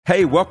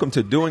Hey, welcome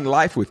to Doing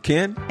Life with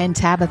Ken and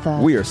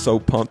Tabatha. We are so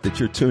pumped that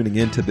you're tuning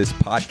into this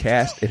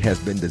podcast. It has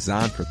been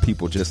designed for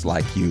people just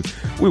like you.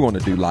 We want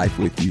to do life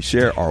with you,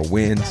 share our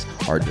wins,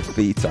 our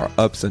defeats, our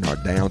ups and our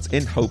downs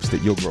in hopes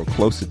that you'll grow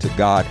closer to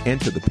God and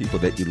to the people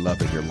that you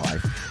love in your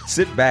life.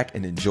 Sit back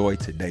and enjoy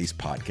today's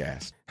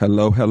podcast.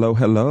 Hello, hello,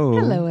 hello.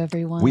 Hello,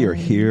 everyone. We are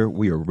here.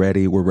 We are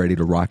ready. We're ready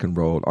to rock and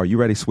roll. Are you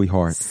ready,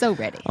 sweetheart? So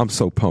ready. I'm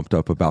so pumped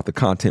up about the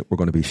content we're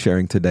going to be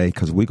sharing today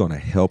because we're going to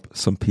help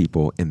some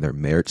people in their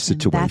marriage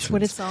situations. That's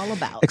what it's all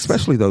about.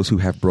 Especially those who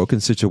have broken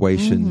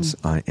situations.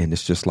 And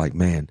it's just like,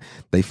 man,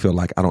 they feel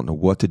like, I don't know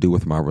what to do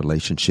with my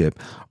relationship.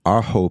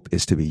 Our hope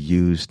is to be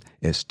used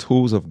as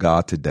tools of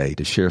God today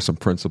to share some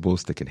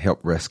principles that can help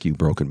rescue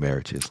broken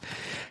marriages.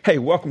 Hey,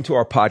 welcome to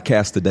our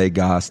podcast today,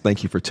 guys.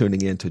 Thank you for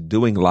tuning in to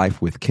Doing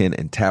Life with Ken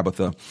and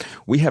Tabatha.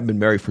 We have been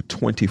married for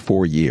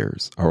 24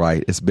 years. All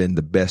right. It's been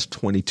the best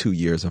 22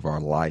 years of our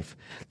life.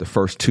 The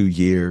first 2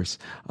 years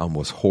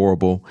was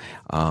horrible.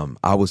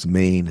 I was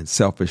mean and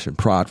selfish and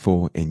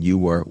prideful. And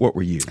what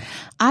were you?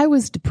 I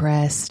was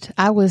depressed.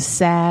 I was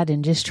sad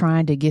and just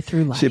trying to get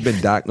through life. She had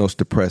been diagnosed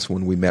depressed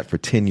when we met for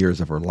 10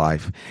 years of her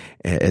life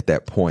at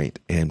that point,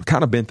 and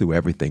kind of been through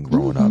everything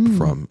growing up,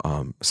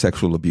 from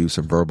sexual abuse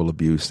and verbal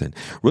abuse, and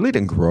really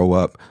didn't grow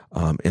up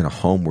in a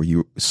home where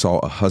you saw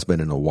a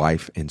husband and a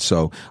wife. And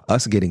so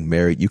us getting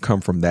married, you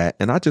come from that.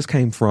 And I just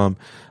came from,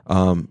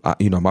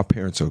 my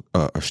parents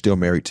are still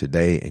married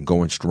today and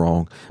going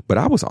strong, but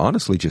I was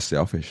honestly just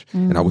selfish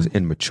and I was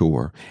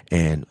immature,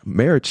 and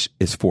marriage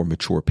is for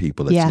mature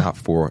people. It's not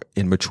for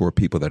immature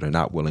people that are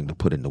not willing to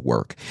put in the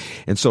work.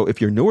 And so if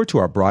you're newer to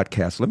our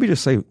broadcast, let me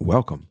just say,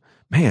 welcome.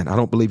 Man, I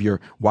don't believe you're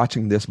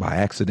watching this by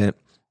accident.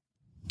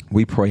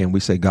 We pray and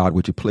we say, God,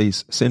 would you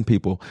please send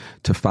people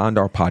to find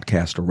our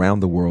podcast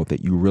around the world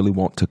that you really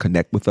want to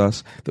connect with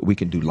us, that we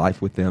can do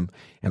life with them.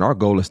 And our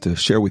goal is to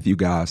share with you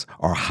guys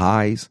our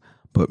highs,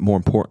 but more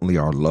importantly,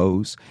 our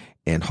lows.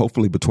 And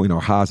hopefully between our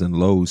highs and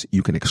lows,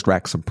 you can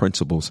extract some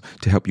principles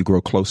to help you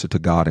grow closer to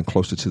God and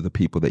closer to the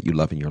people that you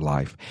love in your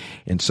life.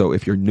 And so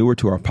if you're newer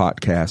to our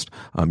podcast,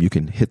 you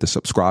can hit the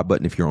subscribe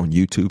button. If you're on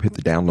YouTube, hit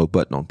the download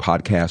button on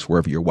podcast,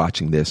 wherever you're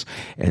watching this,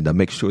 and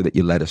make sure that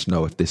you let us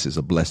know if this is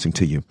a blessing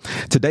to you.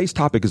 Today's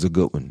topic is a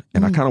good one,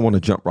 and I kind of want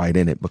to jump right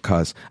in it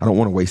because I don't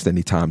want to waste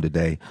any time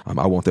today.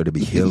 I want there to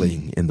be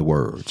healing in the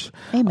words.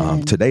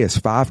 Amen. Today is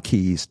 5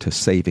 keys to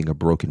saving a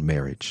broken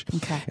marriage.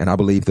 Okay. And I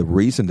believe the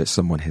reason that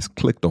someone has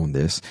clicked on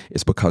this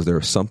is because there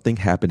is something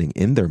happening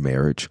in their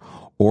marriage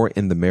or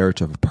in the marriage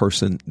of a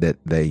person that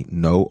they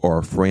know or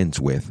are friends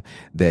with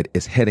that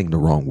is heading the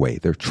wrong way.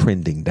 They're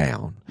trending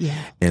down.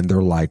 Yeah. And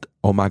they're like,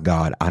 oh my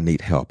God, I need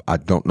help. I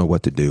don't know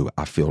what to do.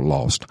 I feel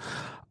lost.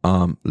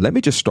 Let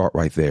me just start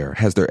right there.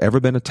 Has there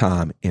ever been a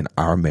time in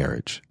our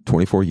marriage,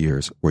 24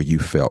 years, where you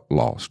felt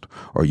lost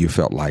or you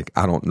felt like,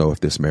 I don't know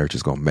if this marriage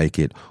is going to make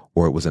it,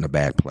 or it was in a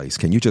bad place?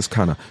 Can you just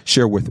kind of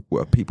share with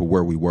people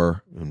where we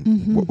were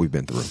and what we've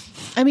been through?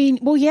 I mean,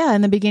 well, yeah,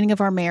 in the beginning of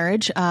our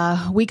marriage,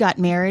 we got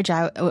married.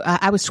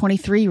 I was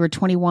 23, you were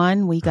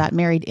 21. We got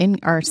married in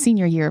our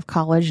senior year of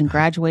college and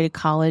graduated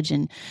college.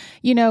 And,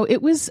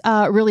 it was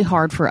really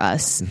hard for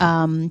us.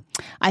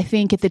 I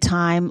think at the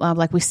time,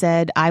 like we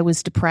said, I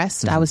was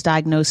depressed. I was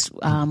diagnosed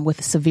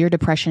with severe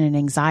depression and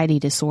anxiety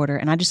disorder.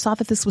 And I just thought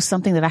that this was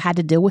something that I had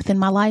to deal with in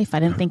my life. I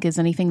didn't think it's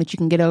anything that you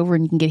can get over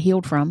and you can get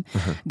healed from.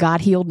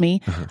 God healed me.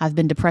 I've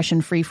been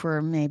depression free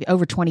for maybe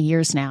over 20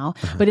 years now.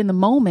 But in the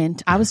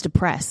moment, I was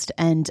depressed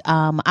and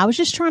I was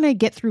just trying to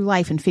get through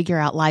life and figure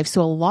out life.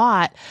 So a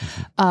lot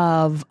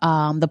of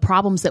the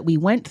problems that we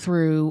went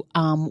through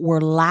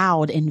were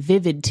loud and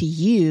vivid to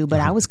you,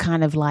 but I was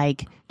kind of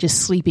like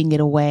just sleeping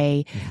it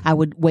away. I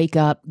would wake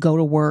up, go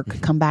to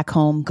work, come back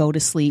home, go to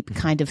sleep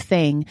kind of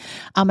thing.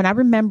 And I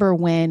remember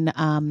when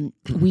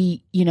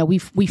we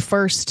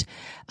first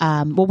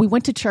we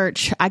went to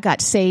church. I got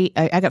saved.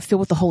 I got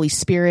filled with the Holy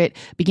Spirit,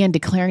 began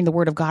declaring the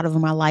word of God over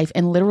my life,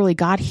 and literally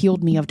God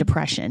healed me of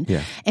depression.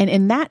 Yeah. And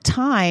in that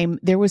time,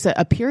 there was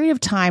a period of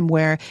time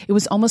where it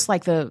was almost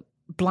like the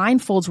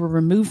blindfolds were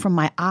removed from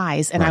my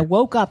eyes, and I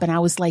woke up and I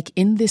was like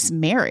in this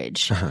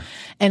marriage.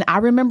 And I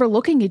remember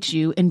looking at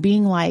you and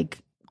being like,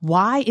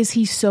 why is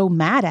he so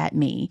mad at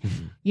me?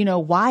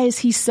 Why is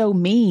he so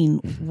mean?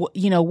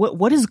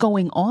 What is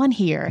going on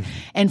here?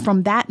 And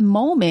from that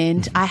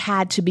moment, I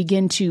had to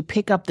begin to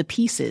pick up the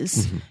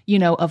pieces,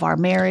 of our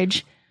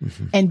marriage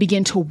and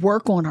begin to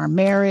work on our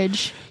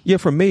marriage. Yeah,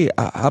 for me,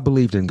 I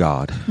believed in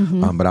God,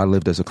 but I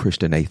lived as a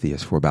Christian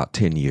atheist for about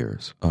 10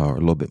 years or a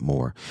little bit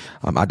more.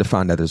 I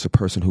define that as a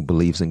person who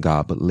believes in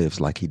God but lives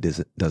like he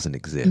doesn't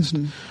exist.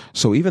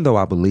 So even though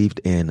I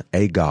believed in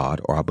a God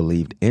or I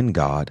believed in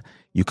God,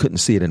 you couldn't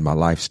see it in my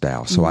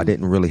lifestyle. So I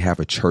didn't really have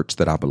a church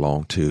that I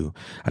belonged to.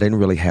 I didn't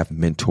really have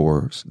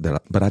mentors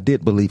but I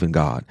did believe in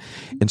God.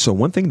 And so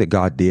one thing that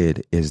God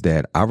did is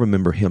that I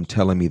remember him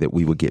telling me that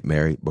we would get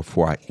married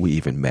before we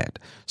even met.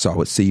 So I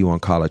would see you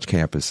on college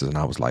campuses and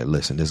I was like,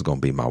 listen, this is going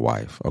to be my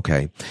wife.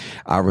 Okay.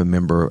 I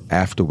remember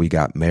after we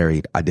got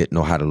married, I didn't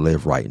know how to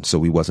live right. And so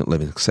we wasn't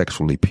living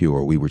sexually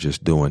pure. We were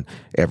just doing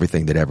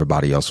everything that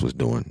everybody else was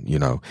doing, you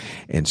know?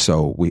 And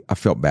so I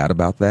felt bad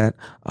about that.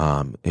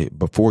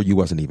 Before you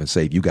wasn't even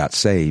saved, you got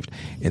saved.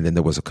 And then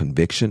there was a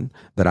conviction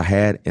that I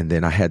had. And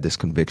then I had this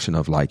conviction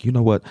of like, you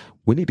know what?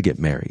 We need to get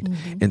married.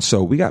 And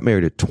so we got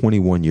married at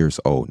 21 years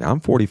old. Now I'm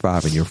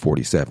 45 and you're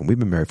 47. We've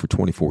been married for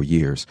 24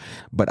 years,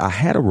 but I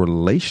had a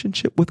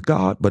relationship with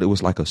God, but it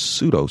was like a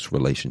pseudos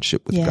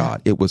relationship with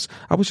God. I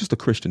was just a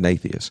Christian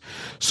atheist.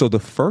 So the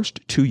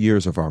first 2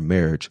 years of our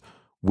marriage,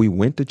 we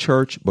went to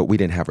church, but we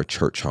didn't have a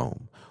church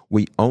home.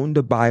 We owned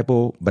a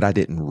Bible, but I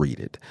didn't read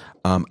it.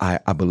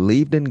 I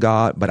believed in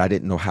God, but I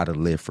didn't know how to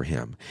live for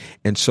him.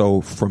 And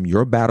so from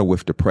your battle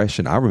with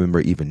depression, I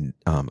remember even,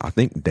 I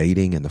think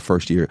dating in the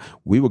first year,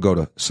 we would go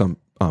to some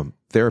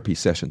therapy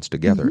sessions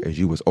together as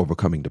you was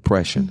overcoming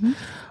depression.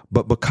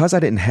 But because I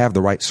didn't have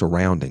the right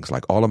surroundings,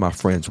 like all of my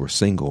friends were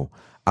single,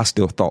 I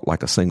still thought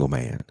like a single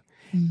man.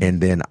 And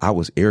then I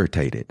was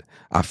irritated.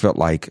 I felt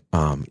like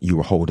you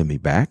were holding me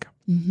back.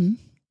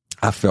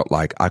 I felt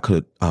like I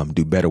could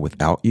do better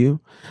without you.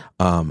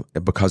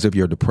 Because of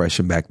your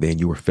depression back then,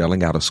 you were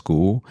failing out of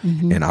school.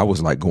 And I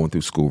was like going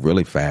through school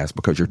really fast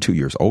because you're 2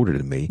 years older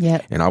than me.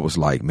 And I was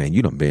like, man,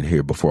 you done been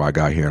here before I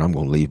got here and I'm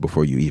going to leave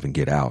before you even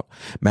get out.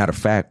 Matter of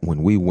fact,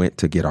 when we went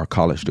to get our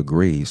college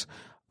degrees,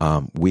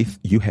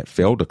 you had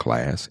failed a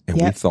class and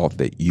we thought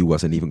that you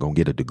wasn't even going to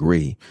get a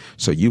degree.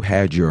 So you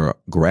had your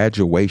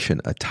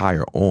graduation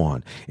attire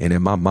on. And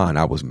in my mind,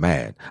 I was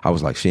mad. I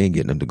was like, she ain't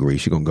getting a degree.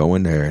 She's going to go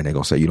in there and they're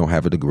going to say, you don't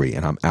have a degree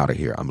and I'm out of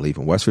here. I'm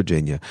leaving West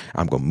Virginia.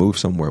 I'm going to move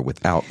somewhere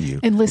without you.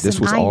 And listen,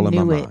 this was all I in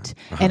my knew mind.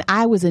 it. And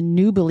I was a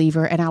new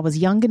believer and I was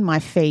young in my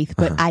faith,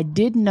 but I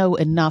did know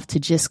enough to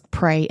just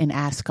pray and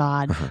ask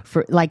God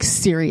for like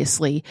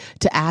seriously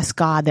to ask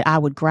God that I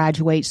would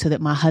graduate so that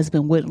my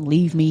husband wouldn't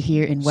leave me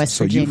here in West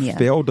Virginia. You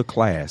failed the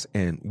class,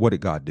 and what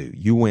did God do?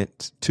 You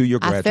went to your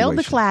graduation. I failed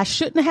the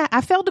class.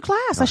 I failed the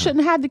class. I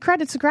shouldn't have had the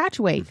credits to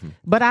graduate,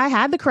 but I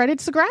had the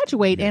credits to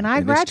graduate, and I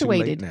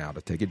graduated. It's too late now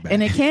to take it back,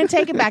 and it can't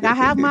take it back. I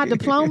have my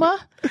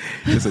diploma.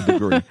 It's a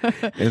degree,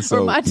 and so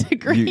for my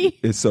degree.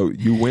 So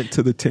you went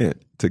to the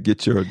tent to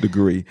get your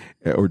degree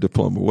or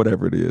diploma,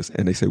 whatever it is,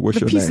 and they say, "What's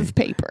your name?" Piece of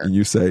paper, and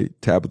you say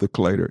Tabatha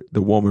Claytor.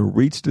 The woman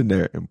reached in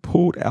there and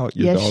pulled out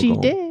your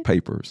doggone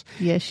papers.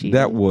 Yes, she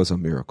That did. was a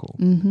miracle.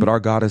 But our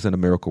God is in a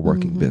miracle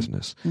working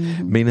business,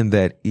 meaning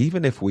that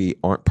even if we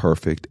aren't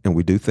perfect and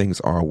we do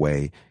things our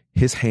way,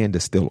 his hand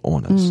is still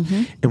on us.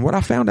 And what I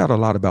found out a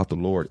lot about the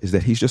Lord is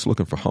that he's just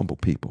looking for humble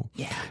people.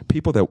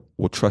 People that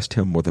will trust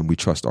him more than we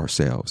trust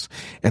ourselves.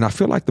 And I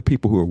feel like the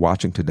people who are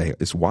watching today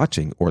is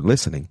watching or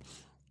listening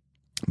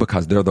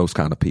because they're those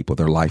kind of people.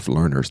 They're life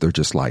learners. They're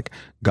just like,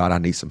 God, I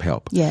need some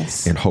help.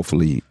 Yes. And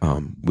hopefully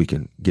we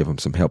can give them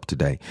some help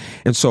today.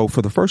 And so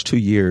for the first 2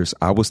 years,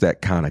 I was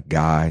that kind of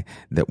guy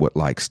that would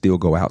like still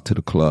go out to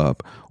the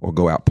club or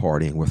go out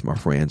partying with my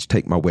friends,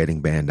 take my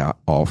wedding band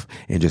off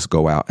and just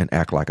go out and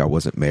act like I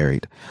wasn't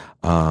married.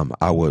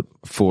 I would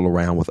fool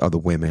around with other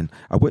women.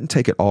 I wouldn't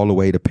take it all the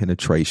way to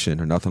penetration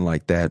or nothing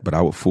like that, but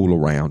I would fool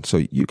around. So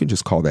you can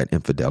just call that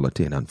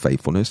infidelity and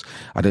unfaithfulness.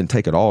 I didn't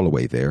take it all the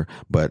way there,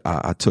 but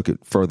I took it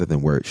further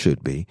than where it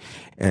should be.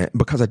 And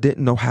because I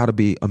didn't know how to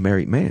be a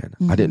married man.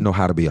 I didn't know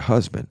how to be a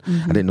husband.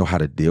 I didn't know how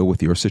to deal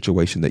with your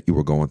situation that you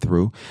were going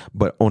through.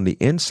 But on the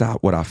inside,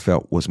 what I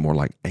felt was more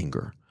like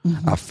anger.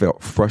 I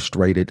felt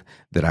frustrated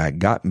that I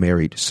got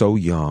married so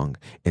young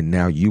and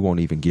now you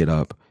won't even get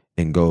up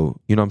and go,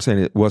 you know what I'm saying?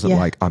 It wasn't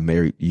like I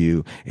married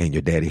you and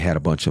your daddy had a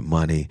bunch of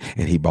money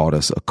and he bought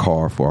us a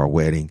car for our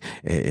wedding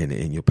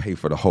and you pay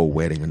for the whole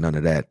wedding and none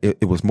of that.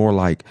 It was more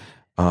like,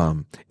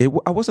 I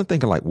wasn't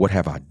thinking like, what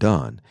have I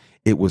done?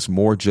 It was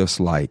more just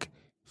like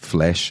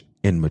flesh,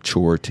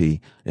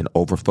 immaturity, and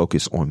over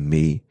focus on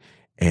me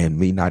and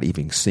me not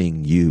even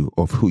seeing you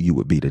of who you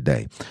would be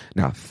today.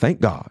 Now, thank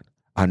God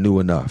I knew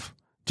enough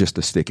just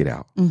to stick it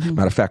out.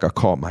 Matter of fact, I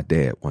called my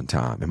dad one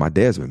time and my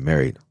dad's been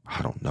married,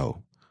 I don't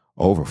know,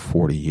 over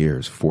 40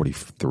 years,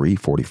 43,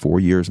 44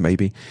 years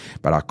maybe.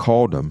 But I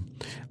called him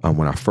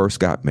when I first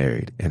got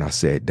married and I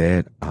said,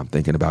 Dad, I'm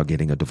thinking about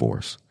getting a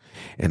divorce.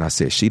 And I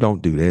said, she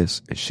don't do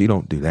this and she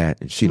don't do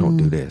that and she don't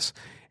do this.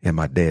 And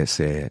my dad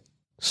said,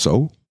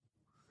 so?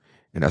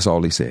 And that's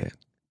all he said.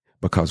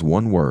 Because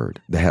one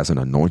word that has an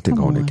anointing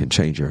on it can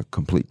change your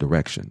complete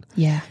direction.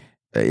 Yeah.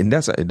 And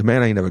the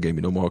man ain't never gave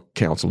me no more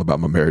counsel about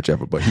my marriage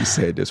ever, but he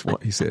said this one.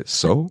 He said,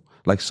 so?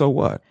 Like, so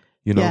what?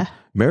 You know,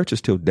 marriage is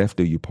till death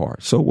do you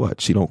part. So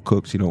what? She don't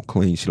cook. She don't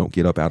clean. She don't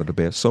get up out of the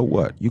bed. So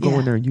what? You go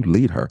in there and you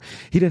lead her.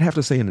 He didn't have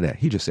to say any of that.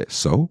 He just said,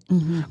 so?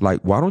 Like,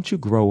 why don't you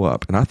grow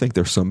up? And I think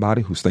there's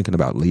somebody who's thinking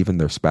about leaving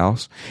their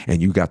spouse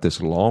and you got this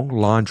long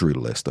laundry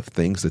list of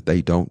things that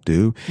they don't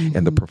do.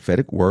 And the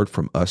prophetic word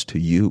from us to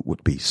you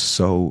would be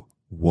so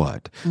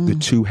what? The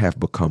two have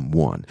become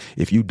one.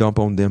 If you dump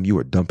on them, you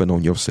are dumping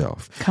on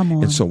yourself. Come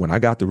on. And so when I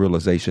got the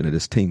realization of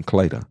this team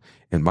Claytor,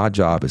 and my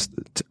job is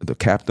the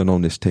captain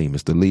on this team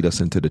is to lead us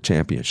into the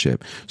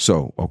championship.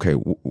 So, okay,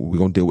 we're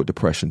going to deal with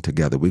depression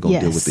together. We're going to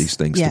deal with these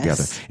things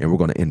together, and we're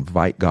going to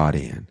invite God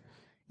in.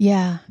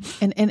 Yeah.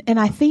 And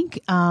I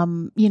think,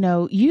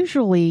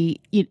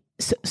 usually,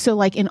 so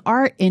like in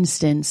our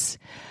instance,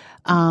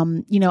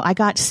 I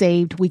got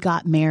saved, we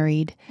got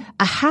married.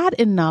 I had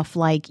enough,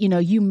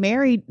 you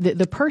married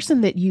the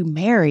person that you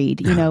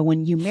married,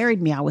 when you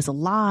married me, I was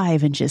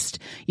alive and just,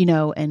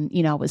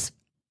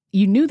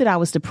 you knew that I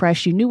was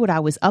depressed. You knew what I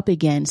was up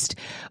against,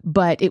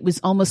 but it was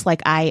almost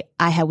like I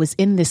was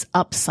in this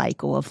up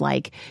cycle of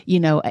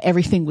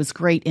everything was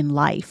great in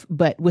life.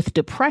 But with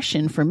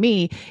depression, for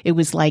me, it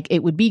was like,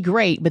 it would be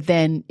great, but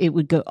then it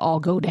would all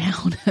go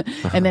down.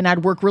 And then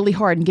I'd work really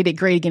hard and get it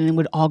great again, and it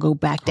would all go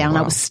back down.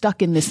 I was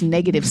stuck in this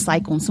negative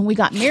cycle. And so when we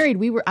got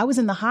married, I was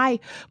in the high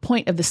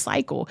point of the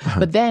cycle,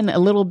 but then a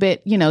little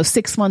bit,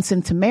 6 months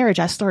into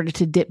marriage, I started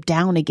to dip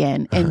down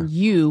again, and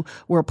you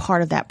were a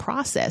part of that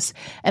process.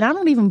 And I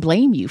don't even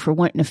blame you for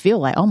wanting to feel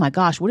like, oh my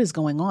gosh, what is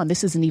going on?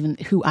 This isn't even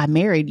who I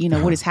married,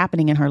 what is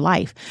happening in her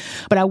life.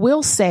 But I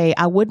will say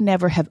I would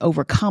never have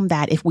overcome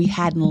that if we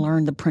hadn't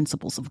learned the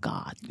principles of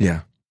God.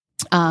 Yeah.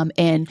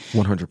 And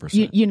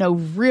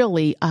 100%.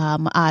 Really,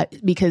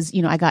 because,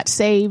 I got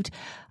saved.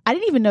 I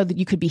didn't even know that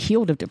you could be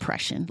healed of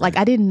depression. Like,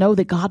 I didn't know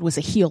that God was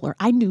a healer.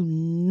 I knew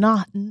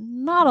not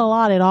a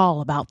lot at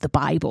all about the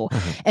Bible.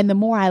 And the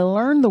more I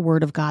learned the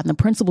word of God and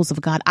the principles of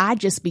God, I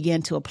just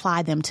began to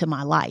apply them to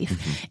my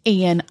life.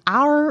 And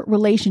our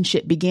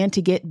relationship began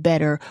to get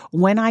better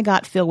when I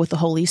got filled with the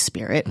Holy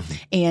Spirit.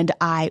 And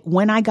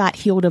when I got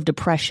healed of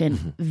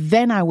depression,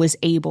 then I was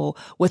able,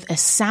 with a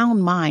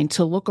sound mind,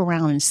 to look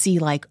around and see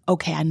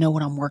okay, I know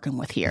what I'm working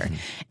with here.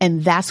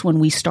 And that's when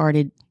we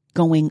started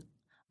going,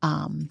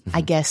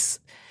 I guess,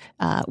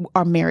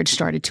 our marriage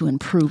started to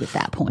improve at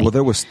that point. Well,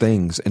 there was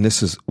things, and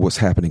this is what's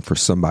happening for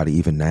somebody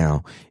even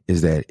now,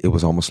 is that it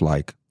was almost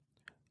like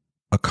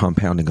a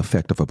compounding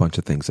effect of a bunch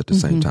of things at the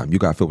same time. You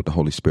got filled with the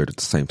Holy Spirit at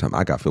the same time.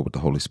 I got filled with the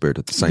Holy Spirit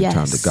at the same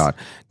time, that God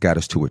got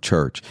us to a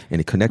church, and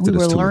He connected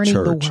us to a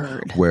church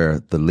where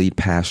the lead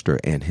pastor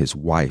and his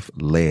wife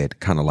led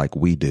kind of like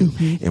we do.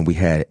 And we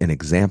had an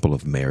example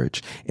of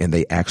marriage, and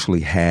they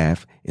actually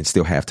have and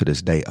still have to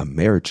this day a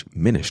marriage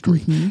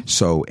ministry.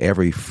 So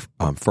every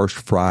first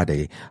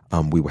Friday,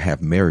 we would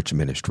have marriage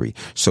ministry.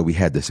 So we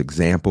had this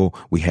example.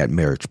 We had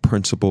marriage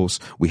principles.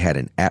 We had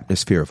an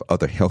atmosphere of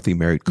other healthy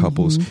married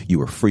couples. You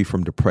were free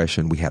from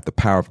depression. We had the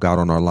power of God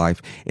on our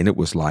life. And it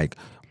was like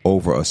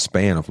over a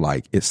span of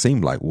it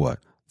seemed like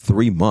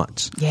 3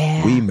 months.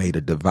 Yeah. We made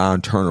a divine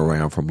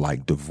turnaround from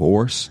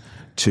divorce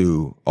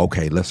to,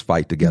 okay, let's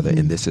fight together,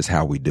 and this is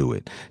how we do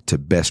it, to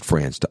best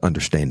friends, to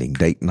understanding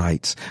date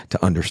nights,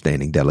 to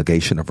understanding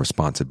delegation of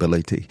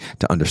responsibility,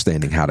 to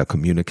understanding how to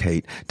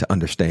communicate, to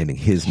understanding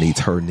his needs,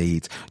 her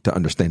needs, to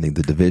understanding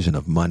the division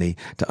of money,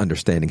 to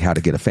understanding how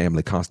to get a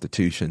family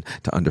constitution,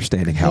 to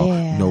understanding how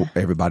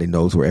everybody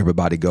knows where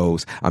everybody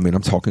goes. I mean,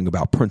 I'm talking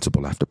about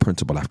principle after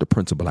principle after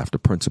principle after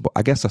principle.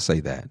 I guess I say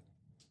that.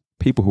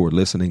 People who are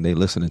listening, they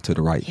listening to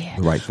the right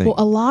thing. Well,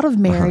 a lot of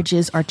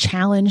marriages are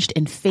challenged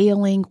and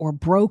failing or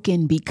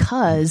broken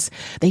because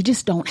they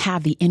just don't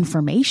have the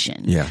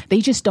information. Yeah.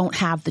 They just don't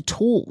have the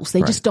tools.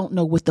 They just don't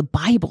know what the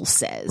Bible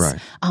says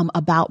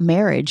about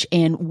marriage.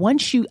 And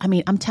once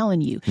I'm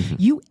telling you,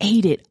 you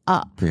ate it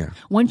up. Yeah.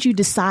 Once you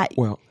decide.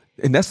 Well,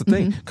 and that's the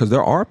thing, because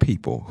there are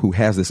people who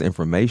has this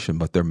information,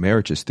 but their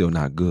marriage is still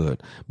not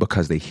good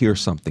because they hear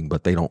something,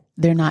 but they don't.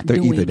 They're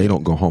doing either they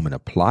don't go home and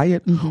apply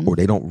it, or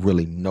they don't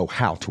really know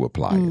how to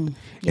apply it.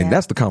 Yeah. And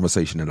that's the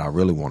conversation that I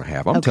really want to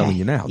have. I'm telling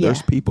you now,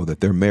 there's people that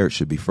their marriage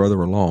should be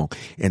further along,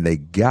 and they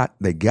got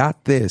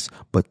this,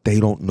 but they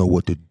don't know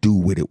what to do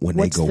with it when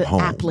they go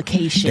home.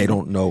 Application. They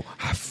don't know.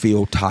 I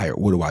feel tired.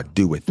 What do I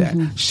do with that?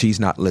 She's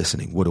not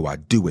listening. What do I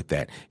do with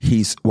that?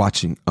 He's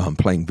watching,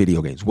 playing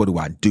video games. What do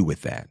I do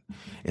with that?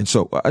 And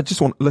so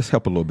let's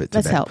help a little bit today.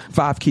 Let's help.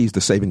 5 keys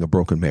to saving a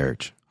broken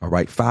marriage. All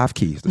right. 5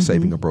 keys to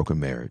saving a broken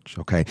marriage.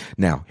 Okay.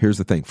 Now, here's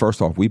the thing.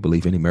 First off, we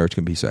believe any marriage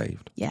can be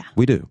saved. Yeah.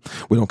 We do.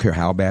 We don't care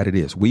how bad it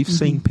is. We've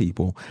seen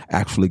people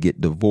actually get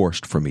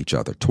divorced from each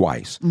other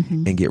twice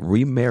and get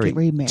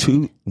remarried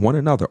to one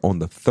another on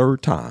the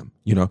 3rd time.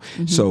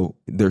 So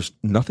there's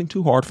nothing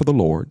too hard for the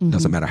Lord.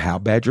 Doesn't matter how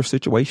bad your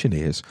situation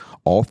is.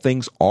 All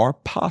things are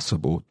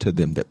possible to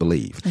them that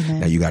believe.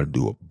 Now you got to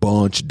do a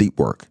bunch of deep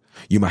work.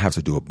 You might have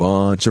to do a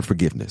bunch of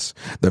forgiveness.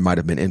 There might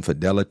have been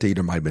infidelity.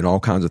 There might have been all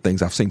kinds of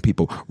things. I've seen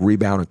people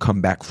rebound and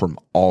come back from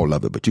all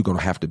of it, but you're going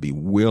to have to be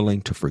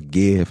willing to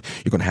forgive.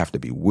 You're going to have to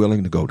be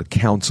willing to go to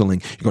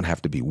counseling. You're going to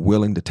have to be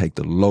willing to take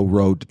the low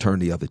road, to turn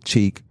the other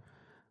cheek.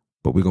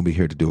 But we're going to be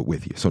here to do it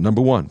with you. So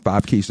number 1,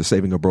 5 keys to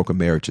saving a broken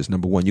marriage is,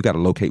 number 1, you got to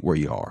locate where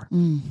you are.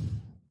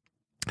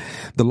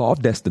 The law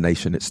of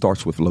destination, it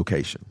starts with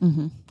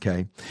location.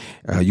 Okay.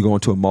 You go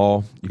into a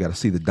mall, you got to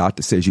see the dot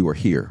that says you are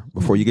here.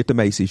 Before you get to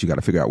Macy's, you got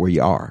to figure out where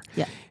you are.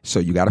 Yeah. So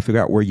you got to figure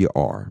out where you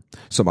are.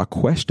 So my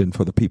question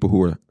for the people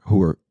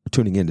who are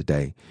tuning in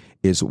today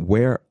is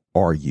where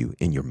are you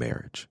in your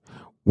marriage?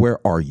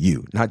 Where are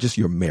you? Not just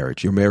your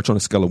marriage. Your marriage on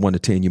a scale of 1 to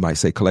 10, you might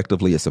say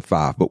collectively it's a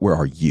 5, but where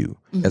are you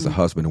as a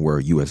husband and where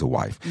are you as a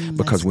wife?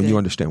 Because when you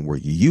understand where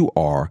you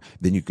are,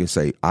 then you can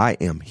say, I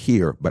am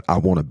here, but I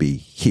want to be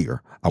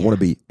here. I want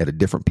to be at a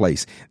different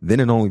place.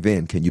 Then and only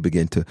then can you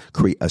begin to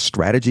create a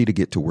strategy to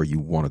get to where you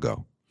want to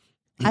go.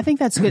 I think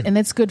that's good. And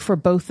that's good for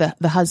both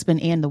the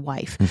husband and the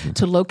wife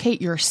to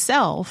locate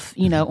yourself,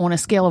 on a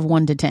scale of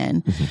 1 to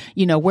 10,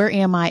 where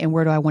am I and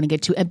where do I want to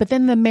get to? But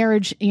then the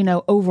marriage,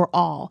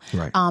 overall,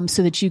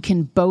 so that you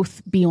can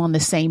both be on the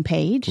same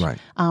page,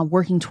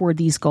 working toward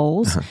these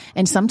goals.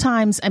 And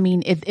sometimes,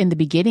 if in the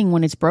beginning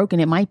when it's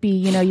broken, it might be,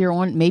 you're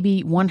on,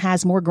 maybe one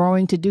has more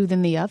growing to do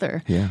than the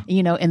other,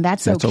 and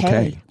that's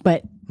okay.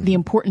 But the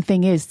important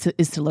thing is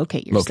to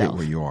locate yourself. Locate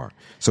where you are.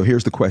 So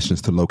here's the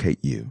questions to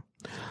locate you.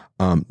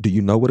 Do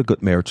you know what a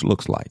good marriage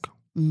looks like?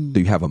 Do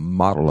you have a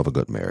model of a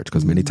good marriage?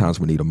 Because many times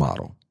we need a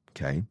model.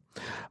 Okay.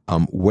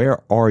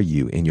 Where are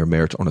you in your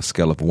marriage on a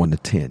scale of 1 to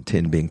 10?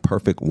 10 being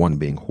perfect, 1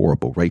 being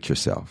horrible. Rate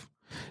yourself.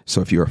 So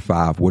if you're a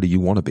 5, what do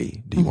you want to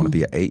be? Do you want to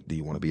be an 8? Do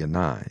you want to be a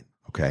 9?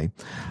 Okay.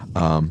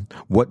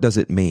 What does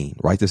it mean?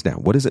 Write this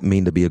down. What does it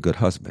mean to be a good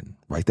husband?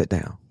 Write that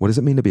down. What does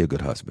it mean to be a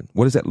good husband?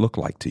 What does that look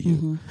like to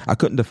you? I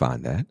couldn't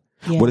define that.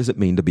 Yeah. What does it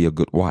mean to be a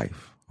good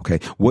wife? Okay.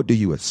 What do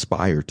you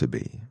aspire to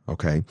be?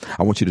 Okay.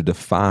 I want you to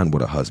define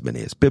what a husband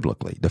is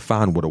biblically.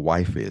 Define what a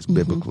wife is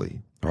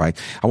biblically. All right.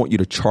 I want you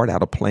to chart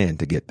out a plan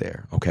to get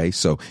there. Okay.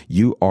 So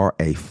you are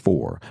a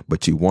 4,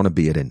 but you want to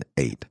be at an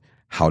 8.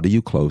 How do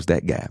you close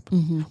that gap?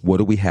 What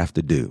do we have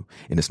to do?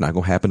 And it's not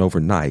going to happen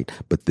overnight,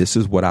 but this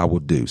is what I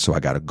will do. So I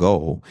got a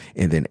goal.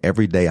 And then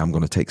every day I'm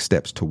going to take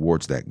steps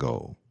towards that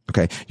goal.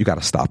 Okay. You got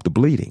to stop the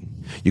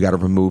bleeding. You got to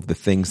remove the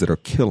things that are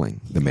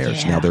killing the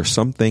marriage. Now, there's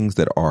some things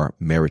that are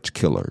marriage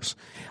killers.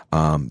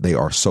 They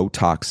are so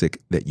toxic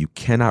that you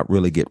cannot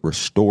really get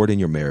restored in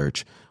your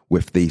marriage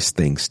with these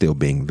things still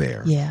being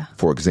there. Yeah.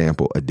 For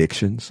example,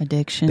 addictions.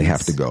 They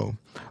have to go.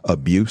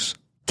 Abuse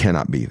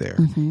cannot be there.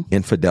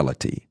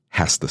 Infidelity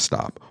has to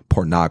stop.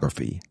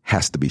 Pornography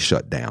has to be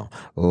shut down.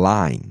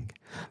 Lying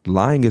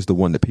is the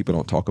one that people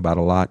don't talk about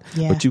a lot,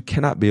 but you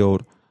cannot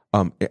build,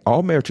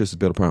 all marriages is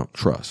built around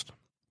trust.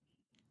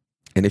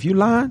 And if you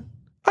lie,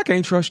 I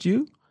can't trust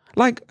you.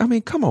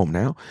 Come on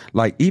now.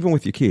 Even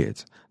with your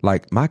kids,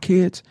 my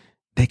kids,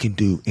 they can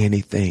do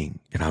anything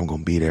and I'm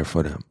going to be there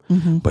for them.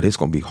 But it's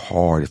going to be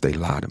hard if they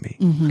lie to me.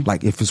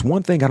 If it's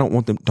one thing I don't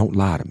want them, don't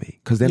lie to me.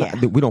 Cause then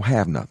we don't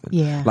have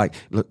nothing.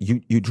 Look,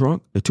 you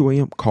drunk at 2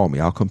 a.m., call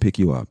me. I'll come pick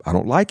you up. I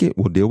don't like it.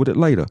 We'll deal with it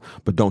later,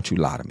 but don't you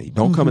lie to me.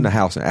 Don't come in the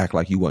house and act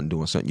like you wasn't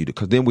doing something you did.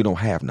 Cause then we don't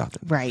have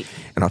nothing. Right.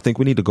 And I think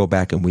we need to go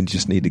back and we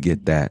just need to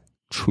get that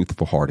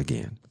truthful heart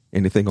again.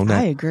 Anything on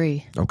that? I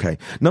agree. Okay.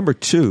 Number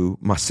 2,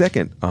 my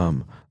second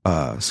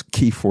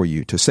key for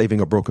you to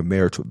saving a broken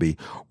marriage would be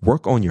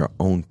work on your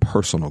own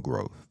personal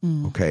growth.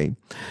 Okay.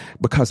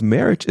 Because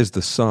marriage is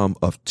the sum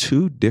of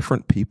 2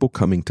 different people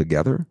coming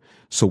together.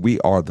 So we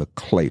are the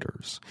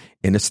Claytors,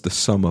 and it's the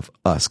sum of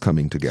us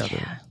coming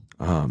together.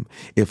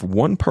 If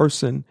one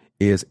person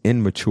is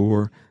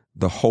immature,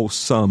 the whole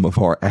sum of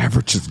our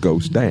averages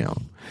goes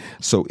down.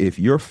 So if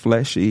you're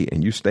fleshy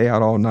and you stay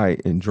out all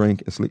night and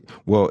drink and sleep,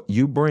 well,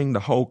 you bring the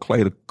whole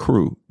Claytor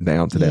crew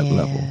down to that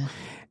level.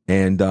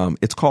 And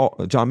it's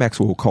called, John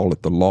Maxwell will call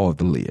it the law of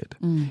the lid.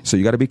 So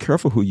you got to be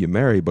careful who you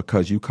marry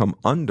because you come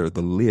under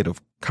the lid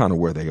of kind of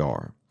where they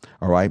are.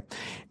 All right.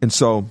 And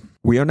so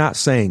we are not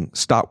saying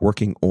stop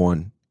working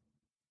on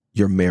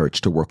your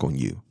marriage to work on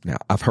you. Now,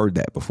 I've heard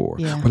that before.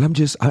 Well,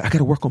 I got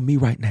to work on me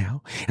right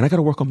now. And I got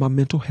to work on my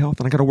mental health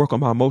and I got to work on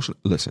my emotion.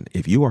 Listen,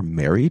 if you are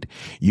married,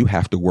 you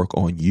have to work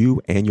on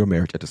you and your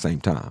marriage at the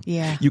same time.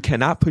 You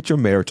cannot put your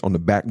marriage on the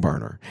back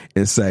burner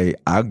and say,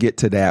 I'll get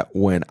to that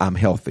when I'm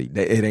healthy.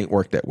 It ain't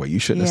worked that way. You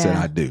shouldn't have said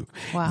I do.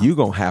 You're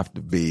going to have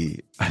to be,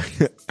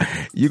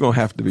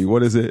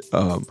 what is it?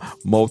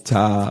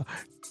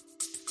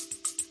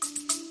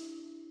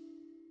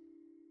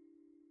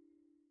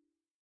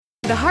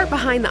 The heart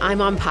behind the I'm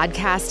On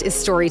podcast is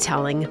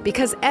storytelling,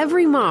 because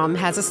every mom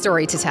has a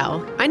story to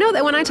tell. I know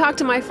that when I talk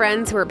to my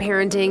friends who are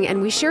parenting and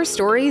we share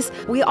stories,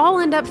 we all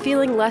end up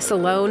feeling less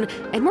alone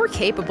and more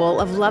capable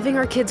of loving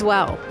our kids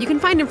well. You can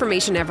find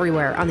information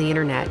everywhere on the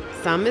internet.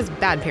 Some is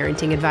bad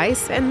parenting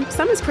advice and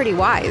some is pretty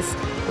wise.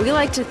 We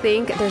like to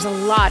think there's a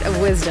lot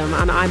of wisdom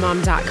on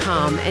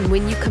imom.com, and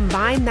when you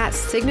combine that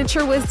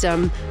signature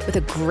wisdom with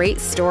a great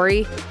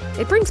story,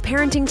 it brings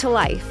parenting to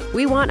life.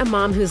 We want a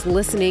mom who's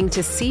listening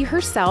to see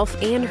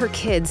herself and her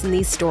kids in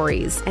these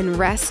stories and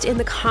rest in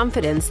the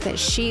confidence that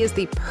she is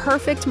the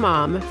perfect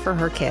mom for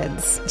her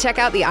kids. Check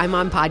out the I'm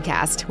On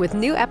podcast with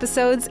new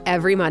episodes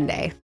every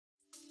Monday.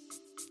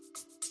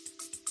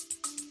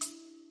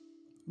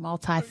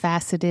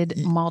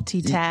 Multifaceted,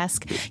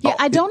 multitask.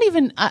 I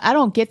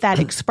don't get that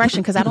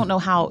expression because I don't know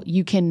how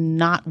you can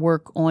not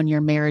work on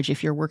your marriage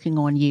if you're working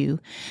on you.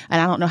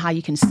 And I don't know how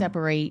you can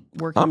separate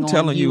working on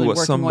you and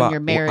working on your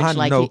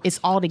marriage. It's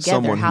all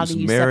together. How do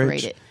you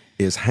separate it?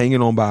 Is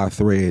hanging on by a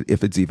thread,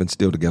 if it's even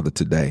still together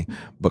today,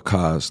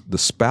 because the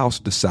spouse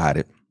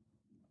decided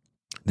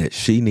that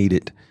she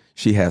needed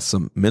She has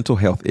some mental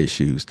health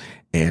issues,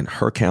 and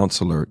her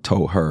counselor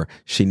told her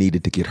she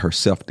needed to get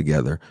herself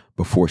together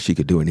before she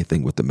could do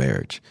anything with the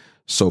marriage.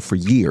 So for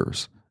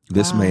years,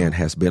 this man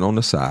has been on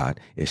the side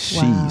as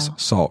she's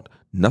sought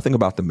nothing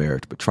about the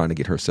marriage but trying to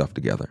get herself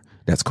together.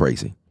 That's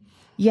crazy.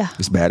 Yeah.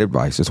 It's bad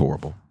advice. It's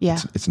horrible. Yeah.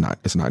 It's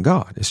not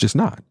God. It's just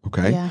not.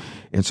 Okay. Yeah.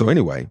 And so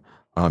anyway,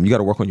 you got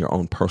to work on your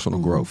own personal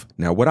growth.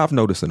 Now, what I've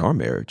noticed in our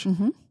marriage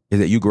is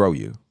that you grow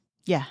you.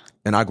 Yeah.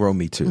 And I grow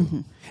me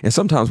too. And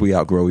sometimes we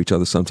outgrow each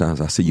other. Sometimes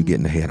I see you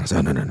getting ahead. I say,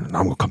 oh, no, I'm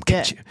going to come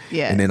get you.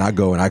 Yeah. And then I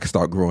go and I can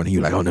start growing and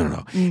you're like, oh,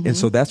 no. And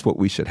so that's what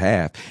we should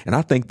have. And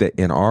I think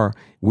that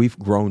we've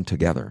grown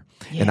together.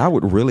 Yeah. And I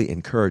would really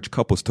encourage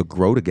couples to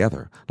grow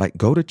together, like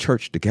go to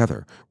church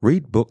together,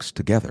 read books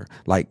together,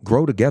 like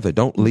grow together.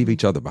 Don't leave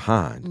each other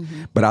behind.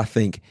 But I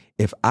think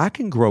if I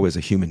can grow as a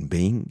human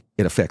being,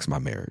 it affects my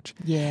marriage.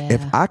 Yeah.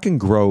 If I can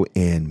grow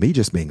in me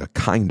just being a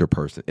kinder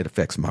person, it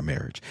affects my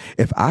marriage.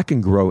 If I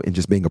can grow in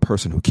just being a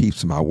person who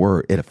keeps my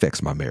word, it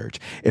affects my marriage.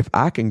 If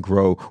I can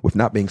grow with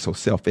not being so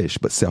selfish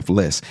but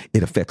selfless,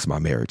 it affects my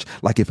marriage.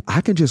 Like if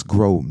I can just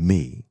grow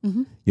me,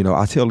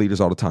 I tell leaders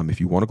all the time, if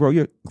you want to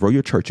grow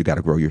your church, you got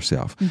to grow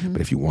yourself.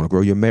 But if you want to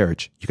grow your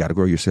marriage, you got to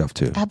grow yourself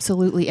too.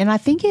 Absolutely. And I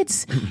think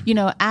it's,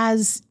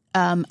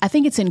 I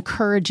think it's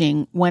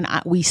encouraging when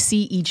we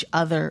see each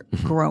other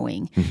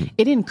growing.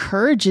 It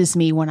encourages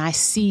me when I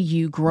see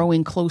you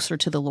growing closer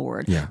to the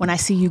Lord, when I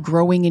see you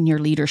growing in your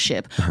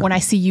leadership, when I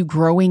see you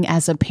growing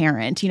as a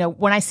parent,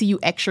 when I see you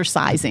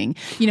exercising,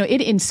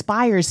 it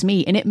inspires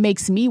me and it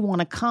makes me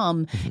want to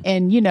come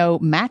and,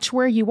 match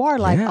where you are.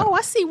 Like, oh,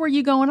 I see where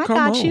you're going. I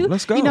got you.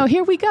 Let's go.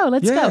 Here we go.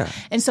 Let's go.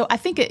 And so I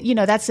think,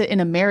 that's in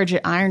a marriage,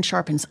 iron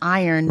sharpens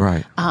iron,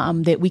 right.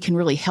 That we can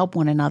really help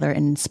one another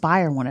and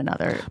inspire one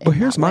another. But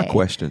here's my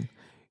question.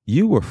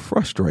 You were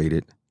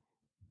frustrated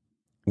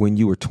when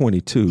you were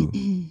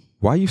 22.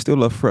 Why you still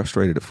love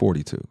frustrated at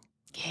 42?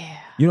 Yeah.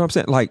 You know what I'm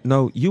saying? Like,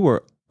 no, you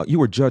were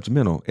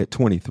judgmental at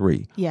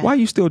 23. Yeah. Why are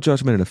you still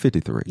judgmental at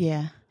 53?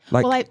 Yeah.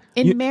 Like,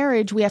 in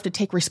marriage, we have to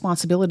take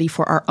responsibility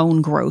for our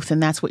own growth.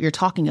 And that's what you're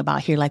talking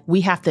about here. Like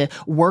we have to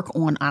work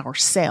on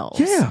ourselves.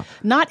 Yeah.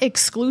 Not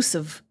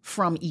exclusive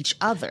from each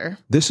other.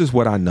 This is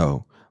what I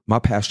know. My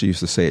pastor used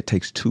to say it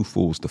takes two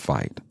fools to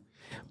fight.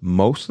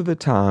 Most of the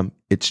time,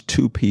 it's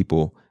two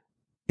people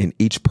and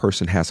each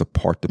person has a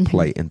part to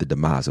play in the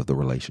demise of the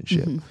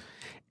relationship.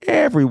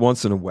 Every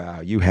once in a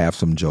while, you have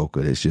some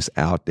joker that's just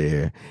out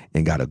there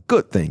and got a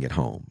good thing at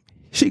home.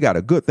 She got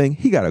a good thing.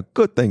 He got a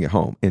good thing at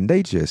home. And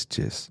they just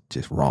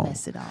wrong.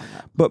 Mess it all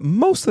up. But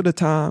most of the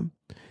time,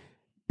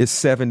 it's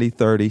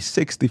 70-30,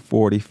 60-40,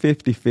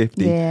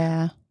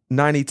 50-50,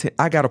 90-10.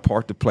 I got a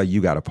part to play.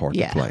 You got a part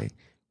to play.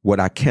 What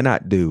I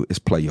cannot do is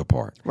play your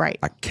part. Right.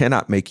 I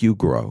cannot make you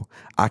grow.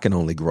 I can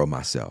only grow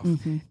myself.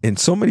 And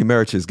so many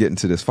marriages get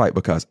into this fight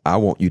because I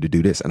want you to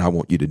do this and I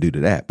want you to do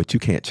that, but you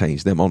can't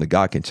change them. Only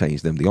God can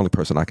change them. The only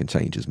person I can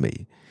change is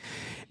me.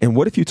 And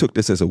what if you took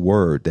this as a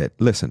word that,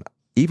 listen,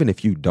 even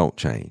if you don't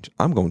change,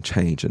 I'm going to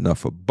change enough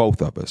for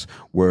both of us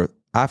where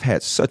I've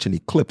had such an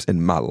eclipse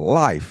in my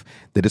life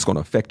that it's going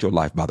to affect your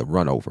life by the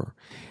run over.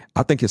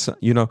 I think it's,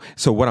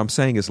 so what I'm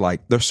saying is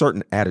like, there's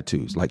certain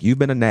attitudes, like you've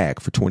been a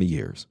nag for 20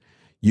 years.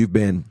 You've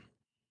been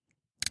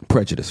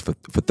prejudiced for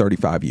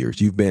 35 years.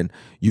 You've been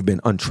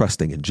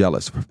untrusting and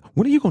jealous.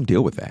 When are you going to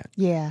deal with that?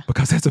 Yeah.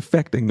 Because that's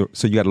affecting.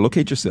 So you got to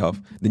locate yourself,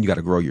 then you got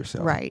to grow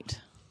yourself. Right.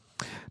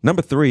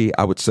 Number 3,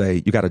 I would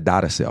say you got to die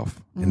to self.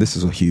 And this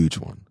is a huge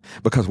one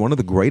because one of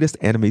the greatest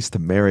enemies to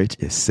marriage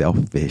is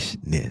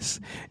selfishness.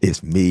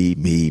 It's me.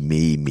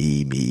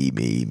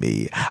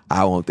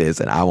 I want this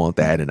and I want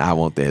that and I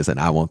want this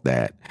and I want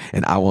that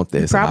and I want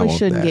this. You probably and I want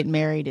shouldn't that. get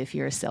married if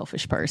you're a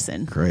selfish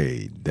person.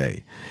 Great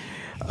day.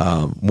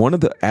 One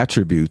of the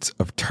attributes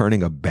of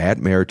turning a bad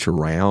marriage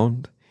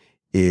around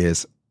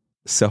is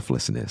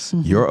selflessness,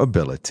 your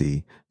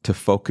ability to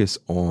focus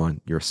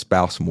on your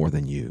spouse more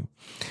than you.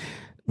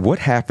 What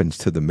happens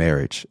to the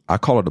marriage? I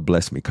call it a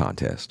bless me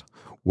contest,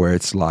 where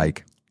it's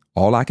like,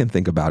 all I can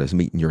think about is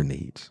meeting your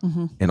needs.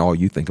 And all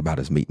you think about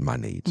is meeting my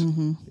needs.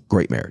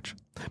 Great marriage.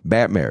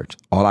 Bad marriage.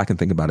 All I can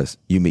think about is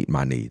you meeting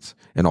my needs.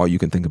 And all you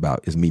can think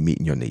about is me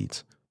meeting your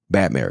needs.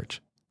 Bad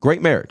marriage.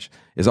 Great marriage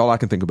is all I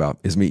can think about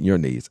is meeting your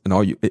needs.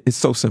 And it's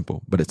so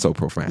simple, but it's so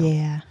profound.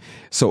 Yeah.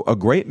 So a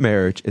great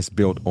marriage is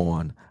built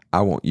on, I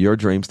want your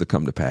dreams to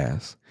come to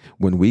pass.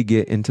 When we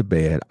get into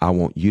bed, I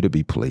want you to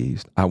be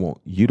pleased. I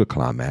want you to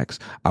climax.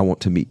 I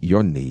want to meet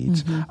your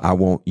needs. I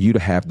want you to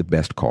have the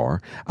best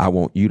car. I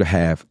want you to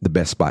have the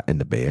best spot in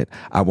the bed.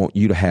 I want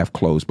you to have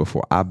clothes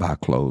before I buy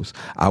clothes.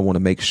 I want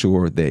to make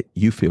sure that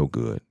you feel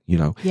good,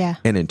 Yeah.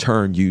 And in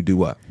turn, you do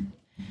what?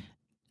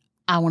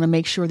 I want to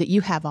make sure that you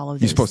have all of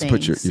those You're supposed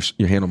things. to put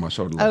your hand on my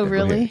shoulder like Oh, that. Go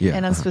really? ahead. Yeah.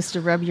 And I'm supposed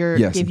to rub Yes,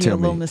 give and you a tell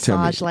little me-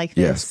 massage like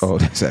Yes. this? Oh,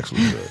 that's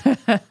actually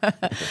good.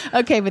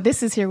 Okay, but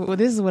this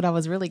is what I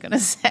was really going to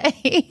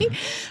say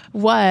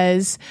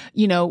was,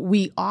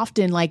 we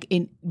often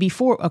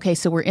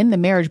so we're in the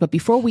marriage, but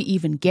before we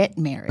even get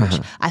marriage,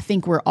 I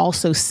think we're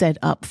also set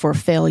up for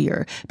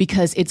failure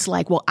because it's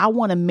like, well, I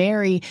want to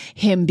marry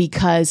him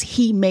because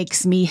he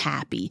makes me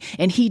happy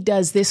and he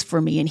does this for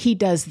me and he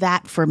does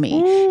that for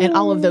me and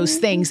all of those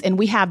things. And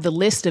we have the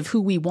list of who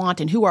we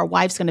want and who our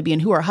wife's going to be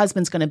and who our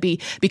husband's going to be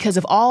because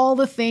of all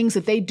the things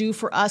that they do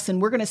for us.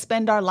 And we're going to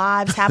spend our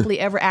lives happily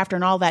ever after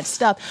and all that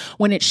stuff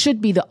when it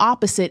should be the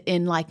opposite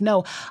in like,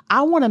 no,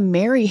 I want to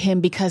marry him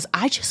because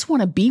I just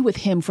want to be with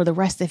him for the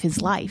rest of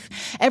his life.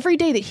 Every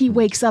day that he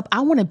wakes up,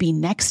 I want to be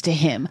next to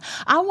him.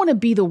 I want to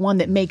be the one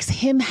that makes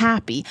him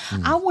happy.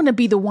 I want to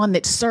be the one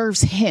that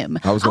serves him.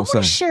 I want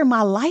to share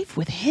my life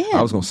with him.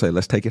 I was going to say,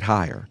 let's take it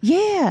higher.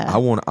 Yeah. I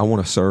want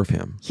to serve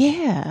him.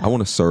 Yeah. I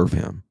want to serve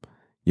him,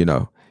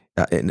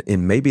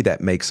 and maybe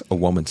that makes a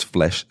woman's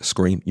flesh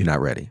scream, you're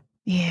not ready.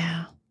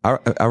 Yeah.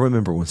 I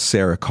remember when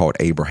Sarah called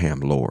Abraham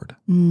Lord.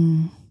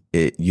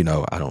 I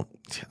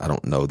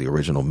don't know the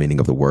original meaning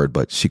of the word,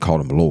 but she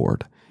called him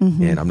Lord.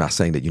 And I'm not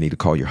saying that you need to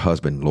call your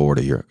husband Lord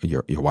or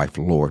your wife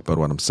Lord, but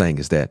what I'm saying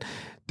is that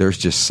there's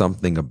just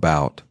something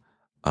about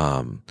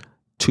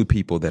two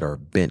people that are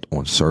bent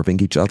on serving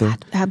each other.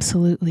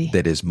 Absolutely.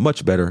 That is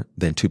much better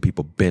than two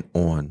people bent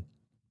on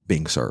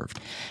being served.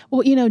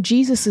 Well,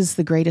 Jesus is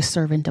the greatest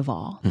servant of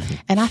all.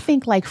 And I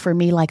think for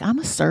me, I'm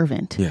a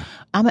servant. Yeah.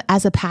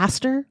 As a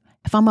pastor,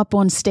 if I'm up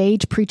on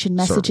stage preaching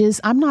messages,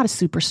 I'm not a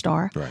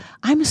superstar. Right.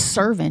 I'm a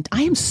servant.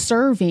 I am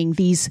serving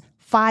these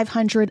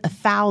 500,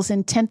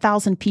 1,000,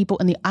 10,000 people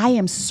I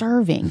am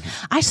serving.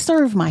 I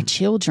serve my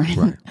children.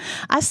 Right.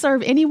 I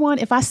serve anyone.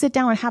 If I sit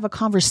down and have a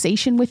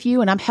conversation with you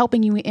and I'm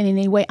helping you in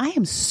any way, I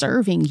am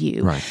serving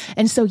you. Right.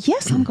 And so,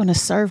 yes, I'm going to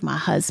serve my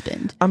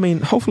husband. I mean,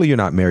 hopefully you're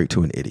not married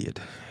to an idiot.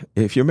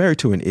 If you're married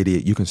to an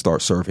idiot, you can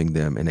start serving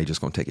them and they're just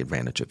going to take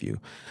advantage of you.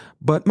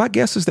 But my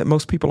guess is that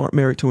most people aren't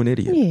married to an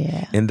idiot.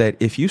 Yeah. And that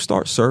if you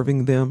start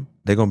serving them,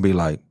 they're going to be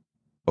like,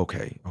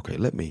 okay,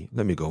 let me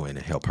go in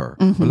and help her.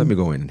 Or let me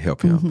go in and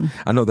help him.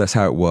 I know that's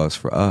how it was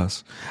for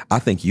us. I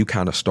think you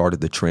kind of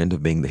started the trend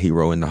of being the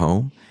hero in the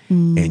home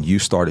and you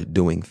started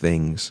doing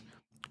things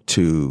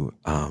to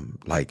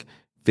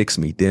fix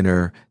me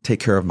dinner, take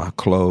care of my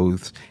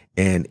clothes.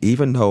 And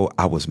even though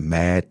I was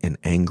mad and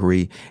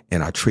angry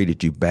and I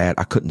treated you bad,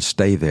 I couldn't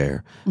stay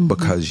there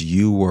because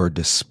you were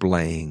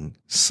displaying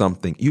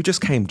something. You just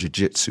came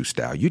jiu-jitsu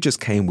style. You just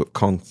came with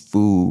kung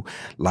fu.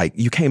 Like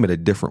you came in a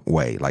different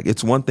way. Like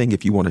it's one thing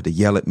if you wanted to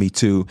yell at me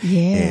too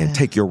and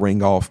take your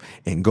ring off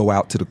and go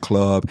out to the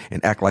club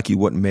and act like you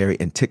wasn't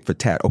married and tick for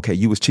tat. Okay,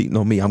 you was cheating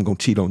on me. I'm going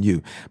to cheat on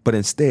you. But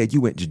instead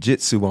you went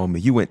jiu-jitsu on me.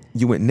 You went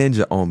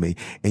ninja on me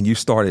and you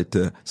started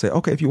to say,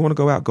 okay, if you want to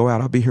go out, go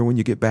out. I'll be here when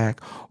you get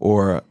back.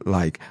 Or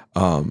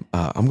I'm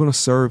going to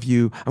serve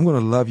you. I'm going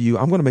to love you.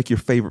 I'm going to make your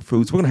favorite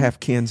foods. We're going to have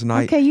Ken's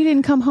night. Okay, you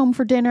didn't come home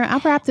for dinner. I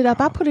wrapped it up.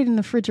 I put it in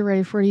the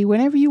refrigerator for you.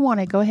 Whenever you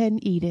want it, go ahead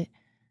and eat it.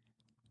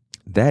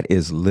 That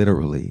is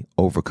literally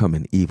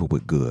overcoming evil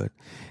with good.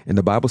 And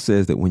the Bible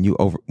says that when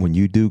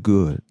you do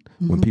good,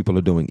 when people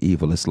are doing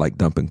evil, it's like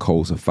dumping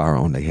coals of fire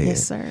on their head.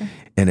 Yes, sir.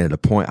 And at a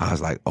point, I was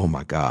like, oh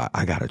my God,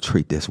 I got to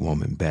treat this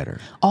woman better.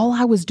 All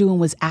I was doing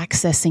was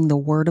accessing the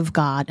word of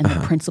God and the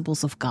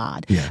principles of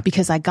God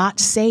because I got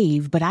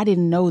saved, but I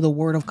didn't know the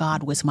word of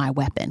God was my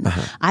weapon.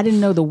 I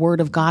didn't know the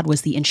word of God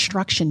was the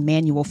instruction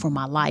manual for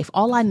my life.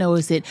 All I know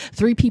is that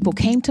 3 people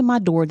came to my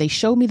door. They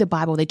showed me the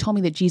Bible. They told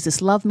me that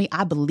Jesus loved me.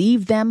 I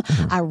believed them.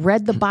 I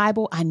read the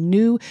Bible. I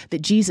knew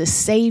that Jesus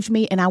saved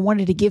me and I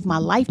wanted to give my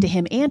life to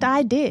him. And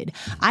I did.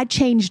 I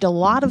changed a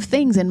lot of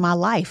things in my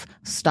life.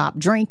 Stopped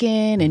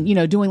drinking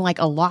and, doing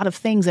a lot of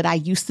things that I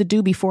used to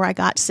do before I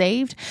got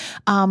saved.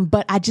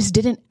 But I just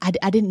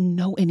didn't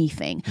know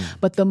anything.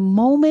 But the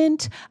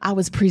moment I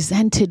was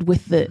presented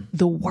with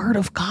the word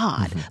of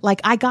God,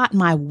 I got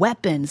my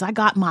weapons, I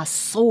got my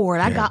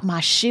sword, I got my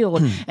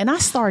shield, and I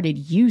started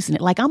using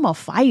it. I'm a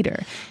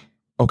fighter.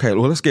 Okay,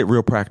 well, let's get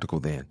real practical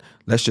then.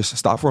 Let's just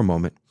stop for a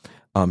moment.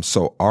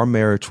 So our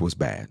marriage was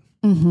bad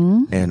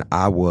and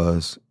I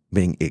was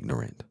being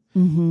ignorant.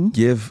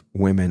 Give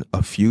women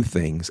a few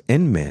things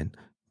and men,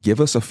 give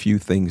us a few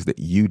things that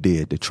you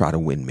did to try to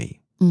win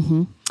me.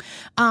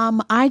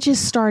 I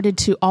just started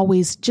to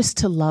always just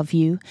to love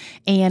you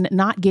and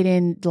not get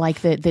in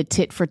the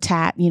tit for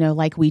tat,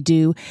 like we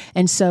do.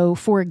 And so,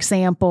 for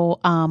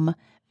example,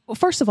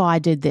 first of all, I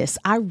did this.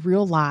 I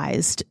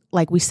realized,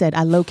 like we said,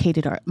 I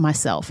located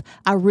myself.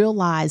 I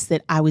realized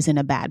that I was in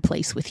a bad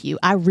place with you.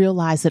 I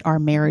realized that our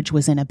marriage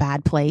was in a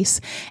bad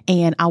place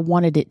and I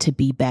wanted it to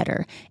be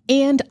better.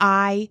 And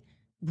I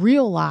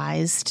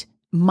realized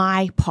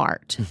my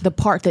part, the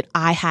part that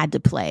I had to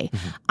play.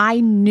 I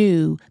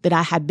knew that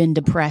I had been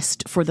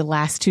depressed for the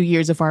last 2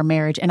 years of our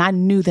marriage, and I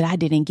knew that I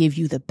didn't give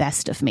you the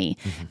best of me.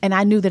 And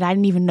I knew that I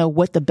didn't even know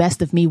what the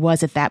best of me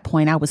was at that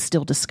point. I was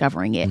still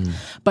discovering it.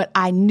 But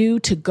I knew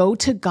to go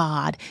to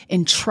God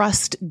and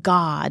trust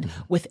God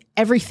with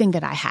everything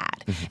that I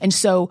had. And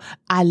so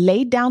I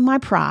laid down my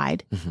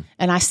pride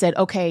and I said,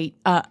 okay,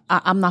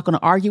 I'm not going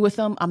to argue with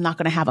them. I'm not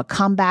going to have a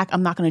comeback.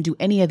 I'm not going to do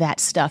any of that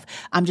stuff.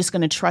 I'm just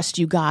going to trust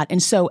you, God.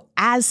 And so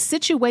as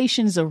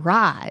situations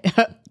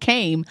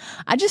came,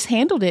 I just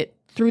handled it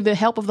through the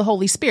help of the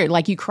Holy Spirit.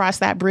 Like you cross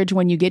that bridge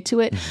when you get to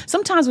it.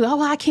 Sometimes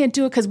I can't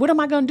do it because what am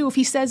I going to do if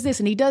he says this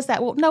and he does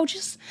that? Well, no,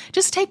 just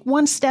take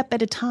one step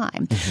at a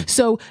time.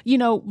 So,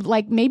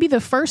 like maybe the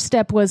first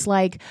step was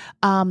like,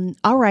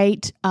 all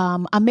right,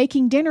 I'm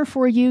making dinner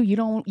for you. You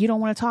don't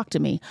want to talk to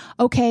me.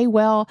 Okay,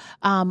 well,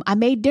 I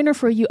made dinner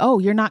for you. Oh,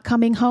 you're not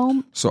coming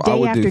home? So day I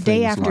would after do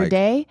day things after like,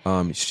 day.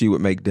 She would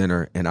make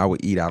dinner and I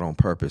would eat out on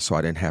purpose so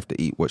I didn't have to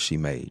eat what she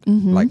made.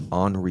 Like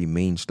ornery,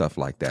 mean stuff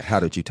like that. How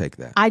did you take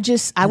that?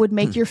 I would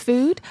make your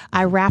food.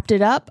 I wrapped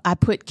it up. I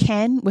put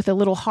Ken with a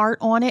little heart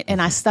on it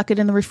and I stuck it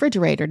in the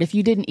refrigerator. And if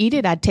you didn't eat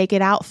it, I'd take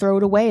it out, throw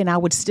it away, and I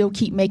would still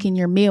keep making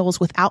your meals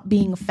without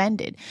being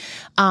offended.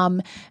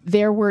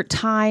 There were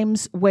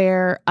times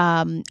where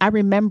I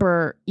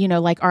remember,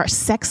 like our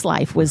sex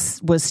life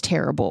was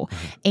terrible.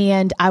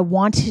 And I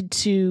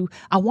wanted you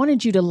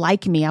to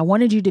like me. I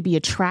wanted you to be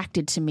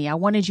attracted to me. I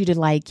wanted you to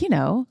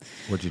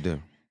What'd you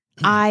do?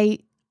 I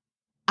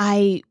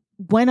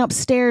went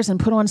upstairs and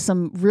put on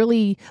some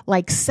really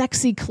like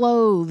sexy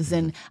clothes,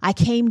 and I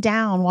came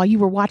down while you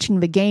were watching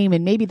the game,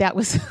 and maybe that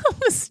was a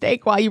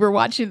mistake while you were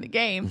watching the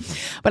game,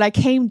 but I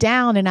came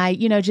down and I,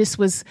 just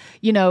was,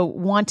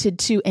 wanted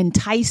to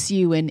entice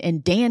you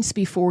and dance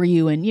before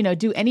you and,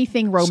 do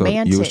anything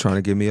romantic. So you was trying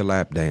to give me a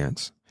lap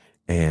dance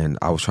and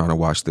I was trying to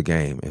watch the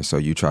game. And so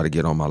you tried to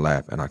get on my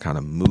lap and I kind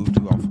of moved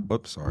you off.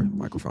 Oops, sorry,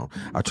 microphone.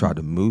 I tried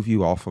to move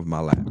you off of my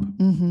lap.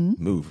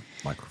 Move,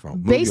 microphone.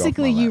 Move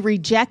Basically, you lap.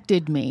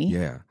 rejected me.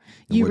 Yeah.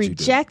 You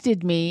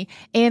rejected me.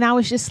 And I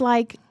was just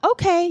like,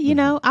 okay,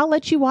 I'll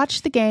let you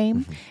watch the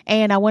game.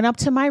 And I went up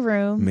to my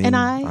room and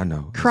I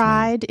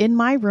cried in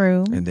my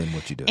room. And then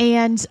what you do?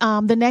 And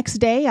the next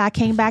day I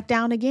came back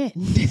down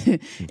again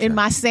in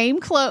my same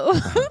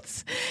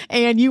clothes.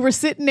 And you were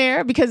sitting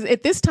there because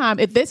at this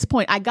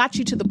point, I got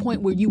you to the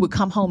point where you would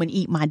come home and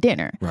eat my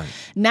dinner. Right.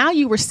 Now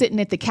you were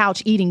sitting at the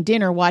couch eating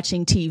dinner,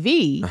 watching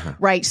TV.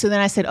 Right. So then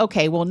I said,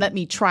 okay, well, let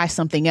me try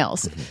something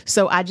else.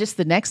 So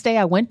the next day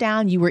I went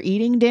down, you were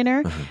eating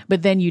dinner,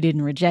 but then you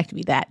didn't reject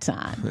me that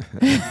time.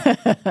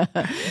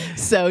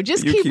 So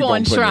just keep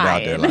on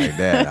trying. It out there like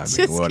that. Just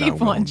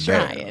keep on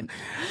trying.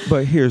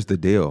 But here's the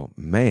deal,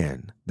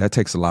 man. That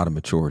takes a lot of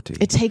maturity.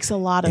 It takes a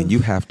lot of, and you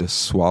have to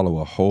swallow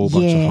a whole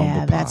bunch of humble pie.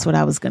 Yeah, that's what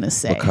I was going to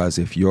say. Because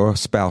if your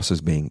spouse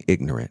is being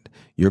ignorant,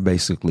 you're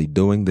basically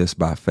doing this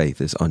by faith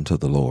is unto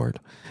the Lord.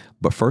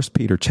 But 1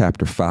 Peter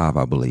chapter 5,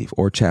 I believe,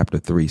 or chapter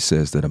 3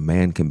 says that a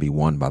man can be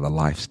won by the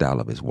lifestyle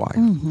of his wife.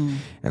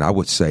 And I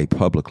would say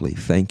publicly,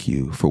 thank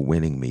you for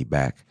winning me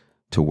back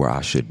to where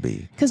I should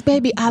be. Because,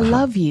 baby, I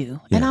love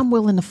you and I'm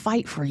willing to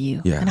fight for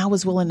you. Yeah. And I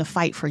was willing to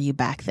fight for you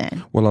back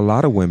then. Well, a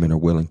lot of women are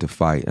willing to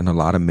fight and a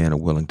lot of men are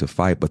willing to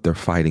fight, but they're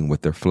fighting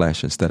with their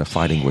flesh instead of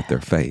fighting with their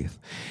faith.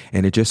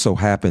 And it just so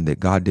happened that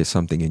God did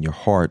something in your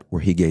heart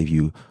where he gave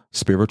you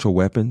spiritual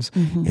weapons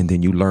and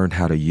then you learned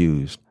how to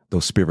use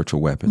those spiritual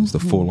weapons, the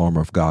full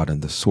armor of God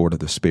and the sword of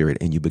the Spirit,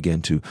 and you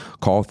begin to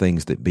call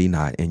things that be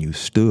not, and you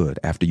stood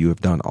after you have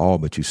done all,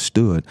 but you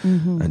stood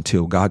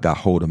until God got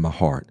hold of my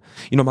heart.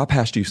 My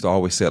pastor used to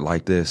always say it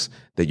like this,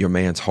 that your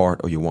man's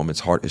heart or your woman's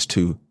heart is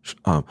too,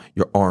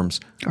 your man's arms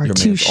are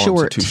too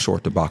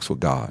short to box with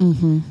God.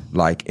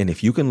 And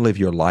if you can live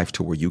your life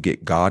to where you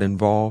get God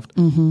involved,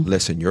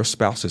 listen, your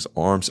spouse's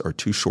arms are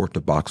too short to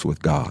box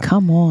with God.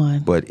 Come on.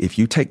 But if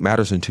you take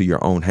matters into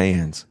your own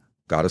hands,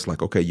 God is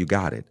like, okay, you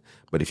got it.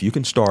 But if you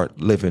can start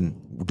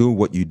doing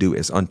what you do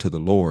as unto the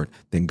Lord,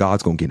 then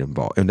God's going to get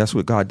involved. And that's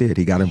what God did.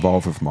 He got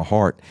involved with my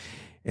heart.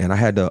 And I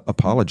had to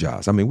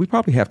apologize. I mean, we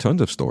probably have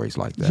tons of stories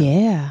like that.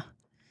 Yeah.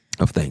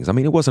 Of things. I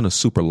mean, it wasn't a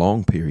super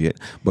long period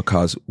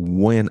because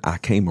when I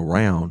came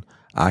around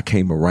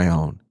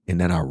and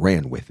then I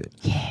ran with it.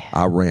 Yeah.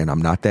 I ran.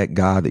 I'm not that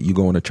guy that you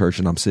go into church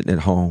and I'm sitting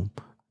at home.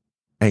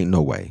 Ain't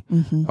no way.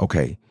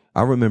 Okay.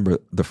 I remember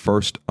the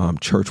first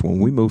church when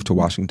we moved to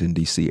Washington,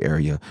 D.C.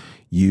 area,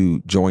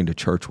 you joined a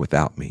church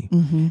without me.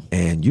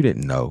 And you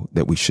didn't know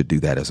that we should do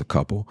that as a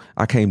couple.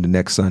 I came the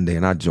next Sunday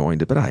and I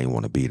joined it, but I didn't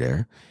want to be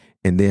there.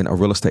 And then a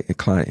real estate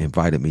client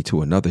invited me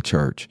to another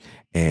church.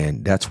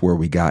 And that's where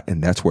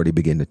that's where they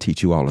begin to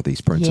teach you all of these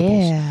principles.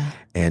 Yeah.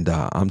 And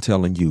I'm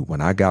telling you,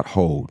 when I got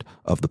hold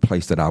of the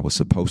place that I was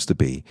supposed to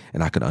be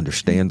and I could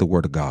understand the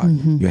word of God,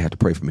 you had to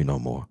pray for me no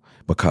more.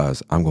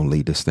 Because I'm going to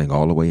lead this thing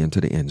all the way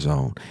into the end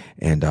zone.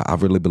 And I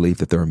really believe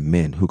that there are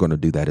men who are going to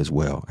do that as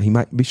well. He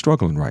might be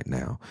struggling right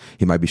now.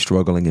 He might be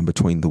struggling in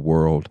between the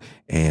world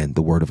and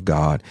the word of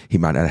God. He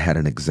might not have had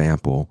an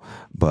example,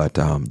 but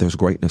there's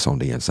greatness on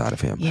the inside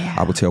of him. Yeah.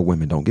 I would tell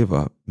women, don't give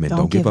up. Men,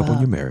 don't give up on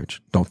your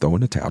marriage. Don't throw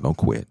in the towel. Don't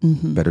quit.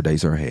 Better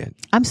days are ahead.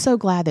 I'm so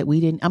glad that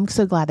I'm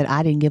so glad that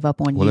I didn't give up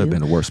on you. Well, it'd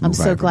been the worst move I'm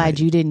so glad made.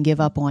 you didn't give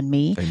up on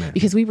me. Amen.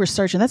 Because we were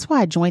searching. That's why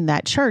I joined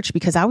that church,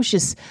 because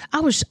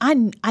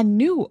I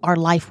knew our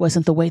life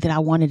wasn't the way that I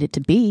wanted it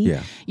to be,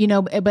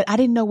 but I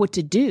didn't know what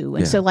to do.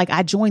 And so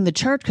I joined the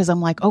church because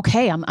I'm like,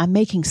 okay, I'm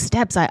making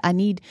steps. I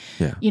need,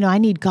 I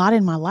need God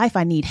in my life.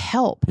 I need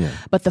help. Yeah.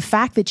 But the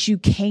fact that you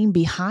came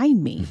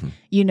behind me,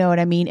 you know what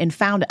I mean? And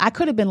found it. I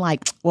could have been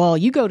like, well,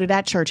 you go to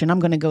that church and I'm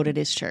going to go to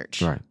this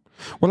church. Right.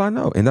 Well, I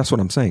know. And that's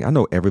what I'm saying. I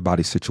know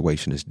everybody's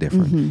situation is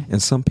different.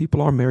 And some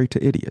people are married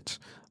to idiots,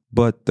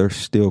 but they're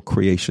still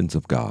creations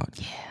of God.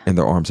 Yeah. And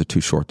their arms are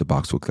too short to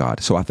box with God.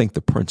 So I think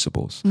the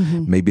principles,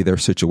 maybe their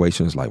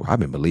situation is like, well, I've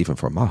been believing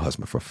for my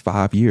husband for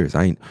 5 years.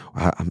 I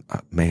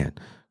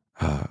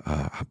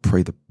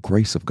pray the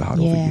grace of God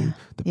over you,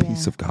 the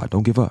peace of God.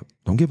 Don't give up.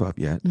 Don't give up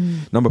yet.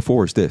 Number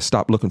 4 is this.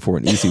 Stop looking for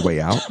an easy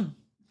way out.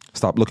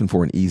 Stop looking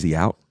for an easy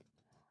out.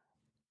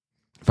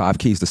 5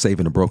 keys to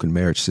saving a broken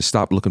marriage: to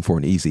stop looking for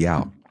an easy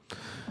out.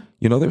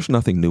 There's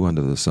nothing new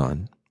under the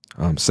sun.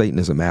 Satan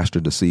is a master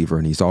deceiver,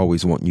 and he's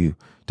always wanting you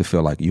to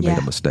feel like you made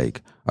a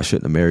mistake. I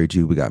shouldn't have married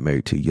you. We got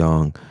married too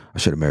young. I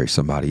should have married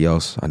somebody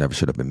else. I never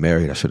should have been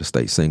married. I should have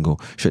stayed single.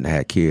 Shouldn't have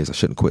had kids. I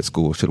shouldn't have quit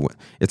school.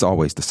 It's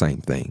always the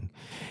same thing.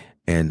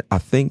 And I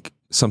think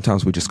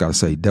sometimes we just got to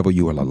say, devil,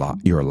 you're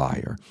a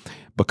liar,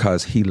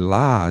 because he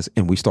lies,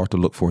 and we start to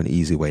look for an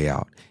easy way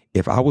out.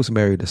 If I was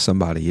married to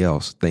somebody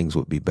else, things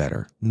would be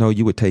better. No,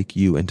 you would take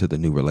you into the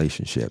new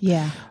relationship.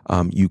 Yeah.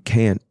 You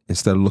can't,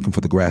 instead of looking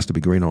for the grass to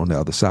be green on the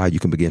other side, you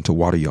can begin to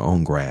water your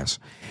own grass.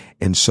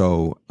 And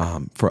so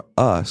for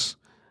us,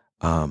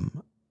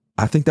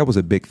 I think that was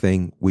a big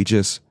thing. We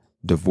just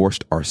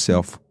divorced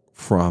ourselves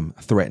from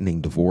threatening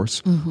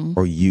divorce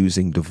or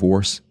using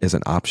divorce as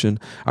an option.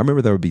 I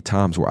remember there would be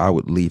times where I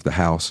would leave the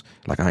house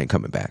like, I ain't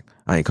coming back.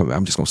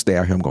 I'm just going to stay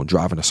out here. I'm going to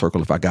drive in a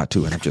circle if I got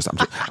to. And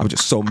I'm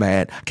just so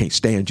mad. I can't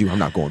stand you. I'm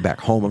not going back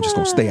home. I'm just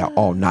going to stay out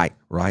all night.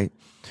 Right.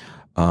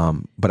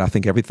 But I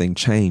think everything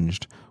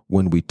changed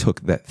when we took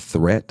that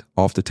threat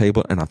off the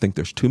table. And I think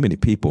there's too many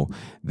people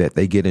that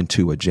they get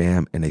into a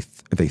jam and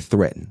they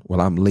threaten. Well,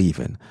 I'm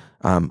leaving.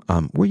 Where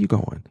are you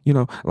going?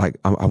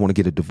 I want to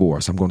get a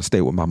divorce. I'm going to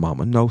stay with my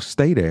mama. No,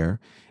 stay there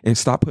and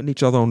stop putting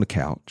each other on the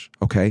couch.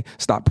 Okay.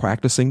 Stop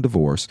practicing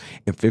divorce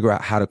and figure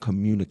out how to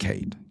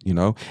communicate,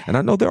 And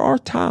I know there are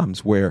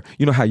times where,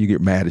 how you get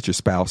mad at your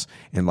spouse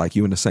and like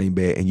you in the same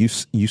bed and you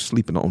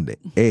sleeping on the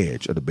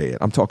edge of the bed.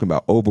 I'm talking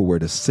about over where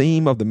the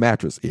seam of the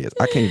mattress is.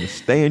 I can't even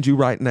stand you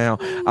right now.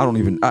 I don't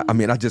even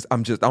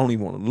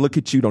want to look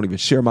at you. Don't even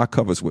share my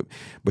covers with.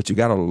 But you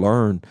got to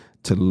learn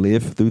to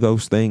live through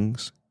those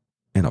things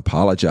and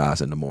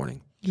apologize in the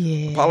morning.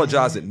 Yeah.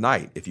 Apologize at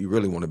night if you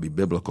really want to be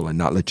biblical and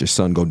not let your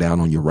sun go down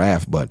on your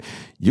wrath. But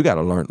you got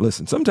to learn.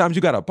 Listen, sometimes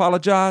you got to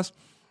apologize,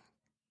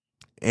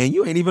 and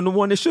you ain't even the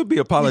one that should be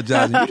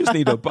apologizing. You just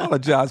need to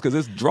apologize because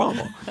it's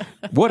drama.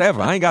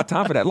 Whatever. I ain't got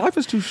time for that. Life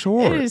is too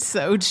short. It is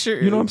so true.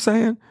 You know what I'm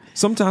saying?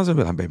 Sometimes I'm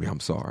like, baby,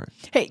 I'm sorry.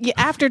 Hey,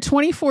 after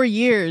 24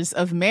 years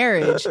of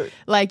marriage,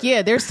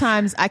 there's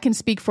times I can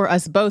speak for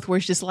us both where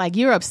it's just like,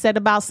 you're upset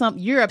about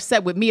something. You're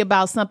upset with me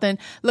about something.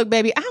 Look,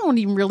 baby, I don't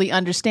even really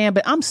understand,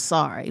 but I'm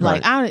sorry.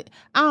 Right. Like,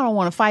 I don't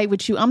want to fight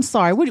with you. I'm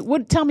sorry.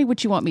 Tell me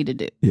what you want me to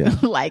do. Yeah.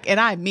 And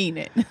I mean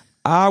it.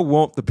 I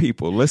want the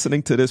people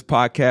listening to this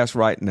podcast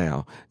right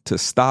now to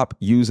stop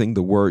using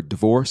the word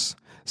divorce.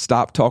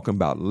 Stop talking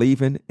about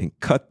leaving and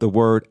cut the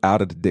word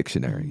out of the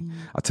dictionary.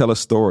 I'll tell a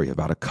story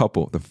about a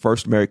couple, the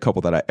first married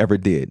couple that I ever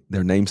did.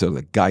 Their names are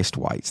the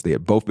Geistwhites. They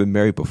had both been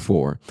married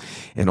before.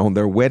 And on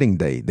their wedding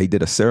day, they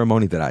did a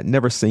ceremony that I'd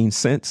never seen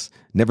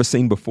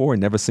before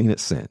and never seen it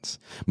since.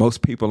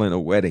 Most people in a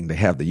wedding, they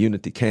have the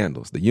unity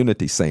candles, the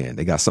unity sand.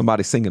 They got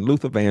somebody singing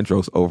Luther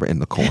Vandross over in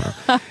the corner.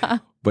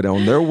 But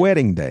on their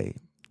wedding day,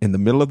 in the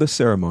middle of the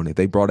ceremony,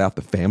 they brought out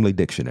the family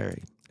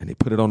dictionary and they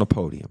put it on a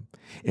podium.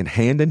 And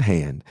hand in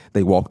hand,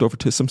 they walked over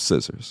to some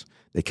scissors.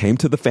 They came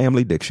to the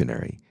family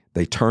dictionary.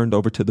 They turned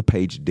over to the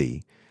page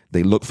D.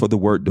 They looked for the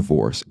word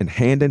divorce, and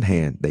hand in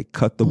hand, they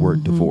cut the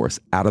word divorce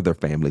out of their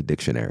family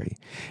dictionary.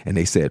 And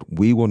they said,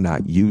 we will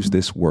not use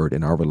this word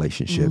in our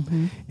relationship.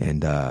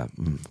 And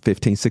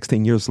 15,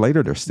 16 years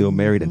later, they're still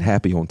married and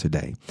happy on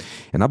today.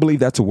 And I believe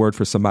that's a word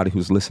for somebody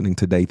who's listening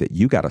today, that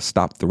you got to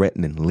stop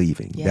threatening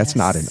leaving. Yes. That's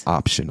not an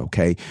option,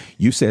 okay?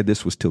 You said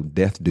this was till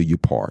death do you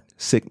part.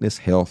 Sickness,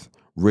 health,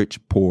 rich,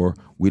 poor,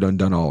 we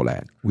done all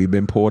that. We've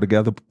been poor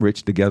together,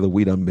 rich together.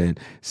 We done been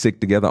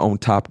sick together, on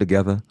top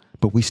together.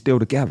 But we still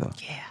together.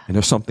 Yeah. And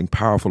there's something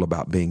powerful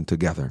about being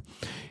together.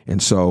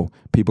 And so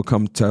people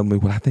come tell me,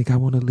 well, I think I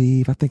want to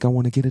leave. I think I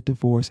want to get a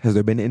divorce. Has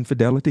there been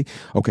infidelity?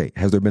 Okay.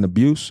 Has there been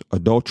abuse,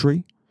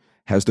 adultery?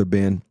 Has there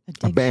been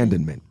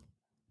abandonment?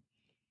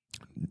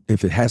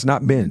 If it has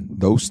not been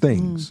those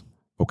things,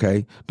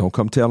 Okay, don't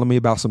come telling me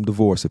about some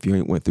divorce if you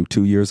ain't went through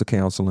 2 years of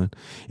counseling,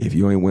 if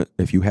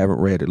you haven't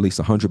read at least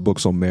 100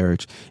 books on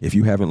marriage, if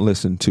you haven't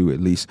listened to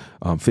at least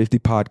 50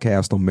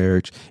 podcasts on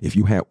marriage, if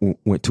you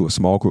went to a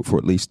small group for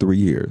at least 3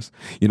 years.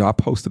 I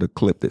posted a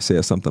clip that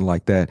says something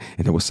like that,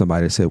 and there was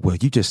somebody that said, "Well,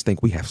 you just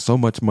think we have so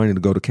much money to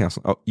go to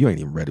counseling." Oh, you ain't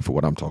even ready for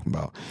what I'm talking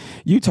about.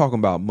 You talking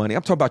about money?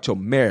 I'm talking about your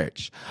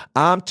marriage.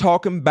 I'm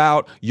talking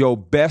about your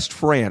best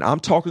friend. I'm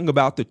talking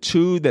about the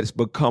two that's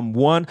become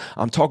one.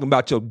 I'm talking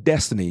about your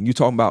destiny, and you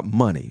talking about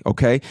money,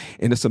 okay?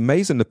 And it's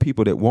amazing the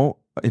people that won't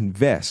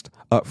invest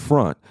up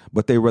front,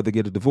 but they rather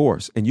get a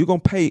divorce. And you're gonna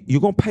pay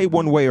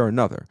one way or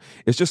another.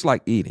 It's just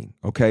like eating,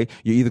 okay?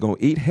 You're either gonna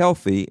eat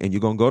healthy and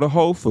you're gonna go to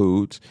Whole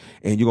Foods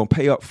and you're gonna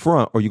pay up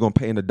front, or you're gonna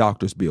pay in the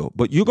doctor's bill.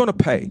 But you're gonna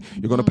pay.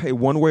 You're gonna pay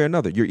one way or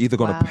another. You're either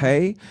gonna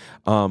pay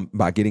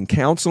by getting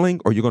counseling,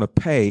 or you're gonna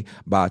pay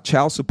by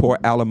child support,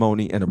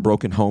 alimony, and a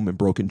broken home and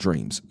broken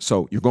dreams.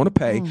 So you're gonna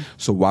pay.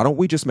 So why don't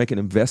we just make an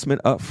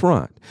investment up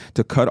front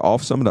to cut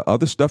off some of the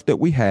other stuff that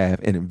we have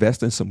and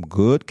invest in some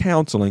good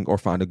counseling, or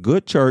find a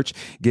good church,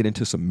 get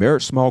into some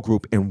marriage small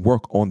group, and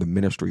work on the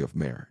ministry of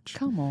marriage.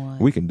 Come on.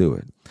 We can do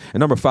it.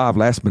 And number 5,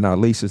 last but not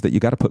least, is that you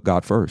got to put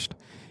God first.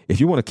 If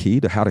you want a key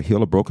to how to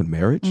heal a broken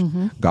marriage,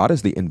 God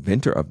is the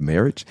inventor of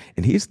marriage,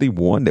 and he's the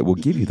one that will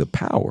give you the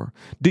power.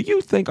 Do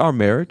you think our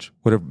marriage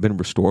would have been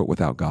restored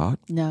without God?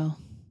 No.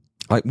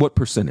 Like what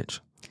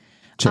percentage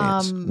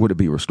chance would it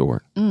be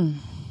restored?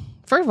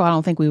 First of all, I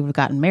don't think we would have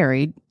gotten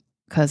married,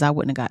 because I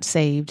wouldn't have got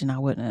saved, and I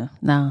wouldn't have.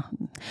 No.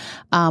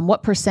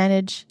 What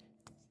percentage?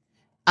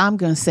 I'm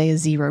going to say a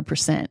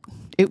 0%.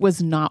 It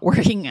was not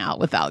working out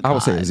without God. I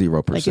would say a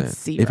 0%. Like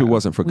it's 0. If it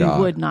wasn't for God,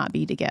 we would not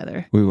be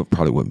together. We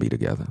probably wouldn't be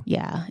together.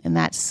 Yeah, and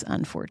that's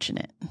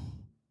unfortunate.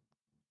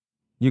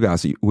 You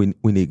guys, we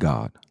need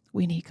God.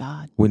 We need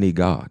God. We need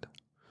God.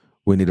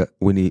 We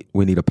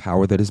need a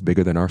power that is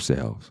bigger than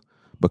ourselves,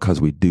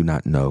 because we do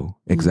not know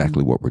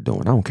exactly what we're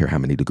doing. I don't care how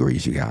many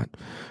degrees you got.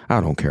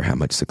 I don't care how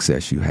much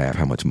success you have,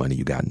 how much money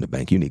you got in the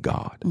bank. You need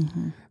God.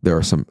 There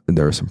are some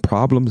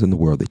problems in the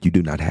world that you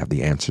do not have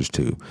the answers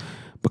to,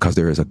 because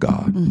there is a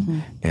God.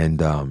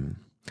 And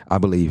I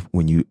believe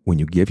when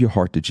you give your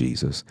heart to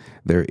Jesus,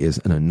 there is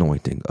an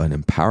anointing, an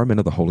empowerment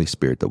of the Holy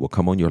Spirit that will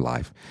come on your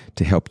life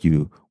to help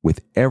you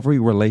with every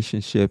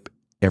relationship,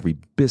 every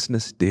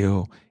business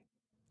deal,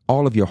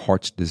 all of your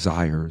heart's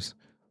desires,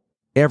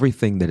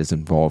 everything that is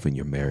involved in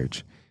your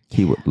marriage.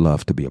 He would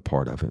love to be a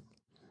part of it.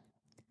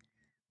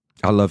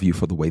 I love you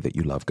for the way that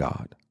you love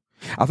God.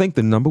 I think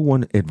the number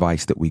one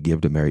advice that we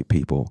give to married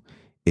people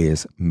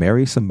is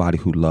marry somebody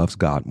who loves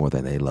God more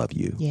than they love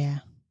you. Yeah.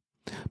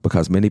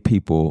 Because many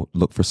people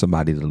look for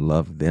somebody to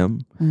love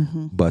them,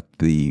 but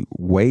the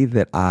way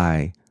that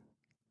I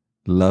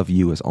love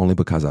you is only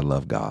because I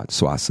love God.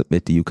 So I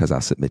submit to you because I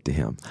submit to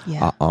him.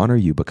 Yeah. I honor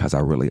you because I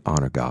really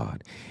honor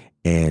God.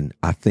 And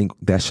I think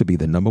that should be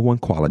the number one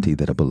quality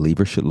that a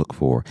believer should look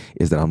for,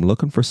 is that I'm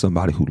looking for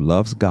somebody who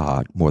loves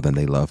God more than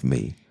they love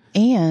me.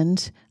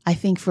 And I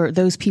think for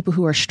those people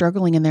who are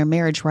struggling in their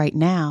marriage right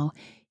now,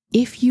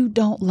 if you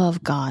don't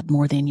love God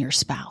more than your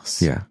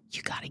spouse,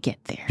 you got to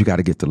get there. You got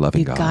to get to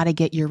loving God. You got to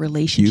get your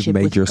relationship You've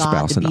made with your God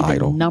spouse to be an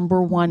idol. the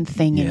number one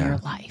thing in your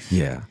life.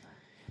 Yeah.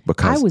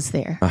 Because I was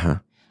there.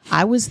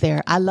 I was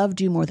there. I loved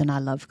you more than I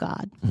loved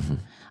God.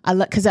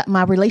 Because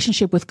my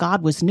relationship with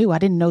God was new. I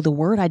didn't know the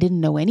word. I didn't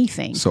know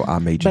anything. So I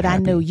made you But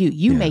happy. I know you.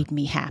 You made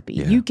me happy.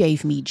 Yeah. You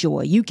gave me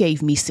joy. You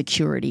gave me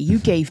security. You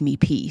gave me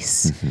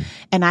peace.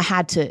 And I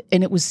had to,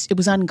 and it was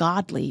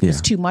ungodly. It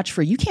was too much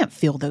for you. You can't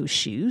fill those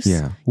shoes.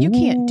 Yeah. You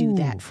can't do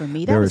that for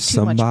me. That There was is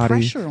too much somebody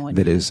pressure on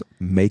that you. is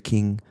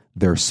making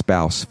their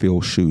spouse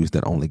fill shoes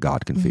that only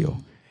God can fill.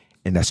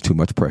 And that's too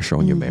much pressure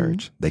on your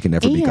marriage. They can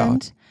never be God.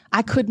 And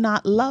I could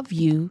not love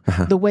you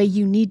the way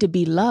you need to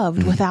be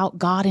loved without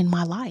God in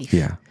my life.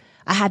 Yeah.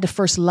 I had to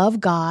first love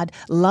God,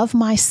 love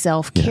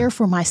myself, care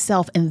for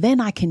myself, and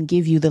then I can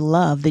give you the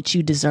love that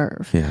you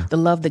deserve, the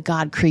love that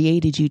God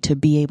created you to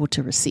be able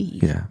to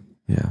receive. Yeah.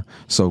 Yeah.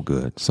 So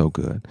good. So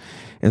good.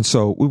 And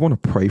so we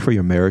want to pray for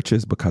your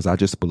marriages, because I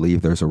just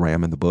believe there's a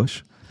ram in the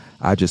bush.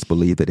 I just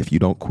believe that if you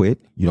don't quit,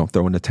 you don't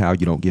throw in the towel,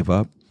 you don't give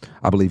up.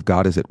 I believe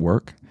God is at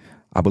work.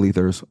 I believe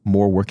there's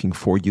more working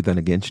for you than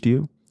against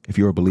you. If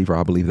you're a believer,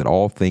 I believe that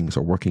all things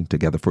are working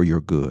together for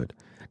your good.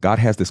 God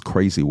has this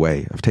crazy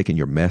way of taking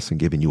your mess and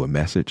giving you a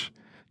message,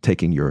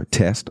 taking your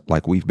test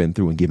like we've been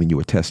through and giving you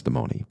a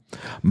testimony.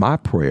 My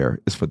prayer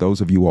is for those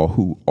of you all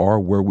who are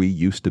where we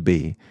used to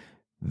be,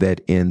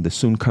 that in the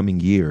soon coming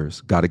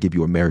years, God will give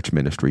you a marriage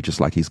ministry just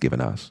like he's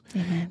given us.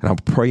 Amen. And I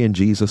pray in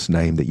Jesus'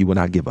 name that you will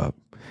not give up,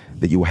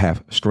 that you will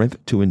have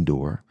strength to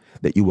endure,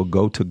 that you will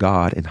go to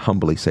God and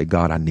humbly say,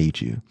 God, I need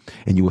you.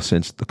 And you will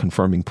sense the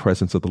confirming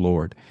presence of the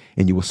Lord.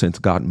 And you will sense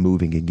God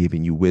moving and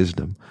giving you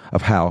wisdom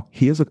of how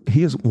he is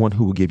one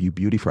who will give you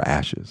beauty for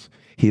ashes.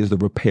 He is the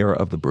repairer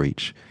of the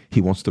breach. He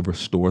wants to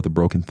restore the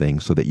broken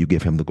things so that you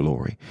give him the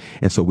glory.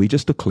 And so we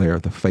just declare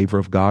the favor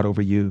of God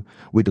over you.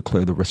 We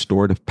declare the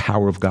restorative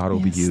power of God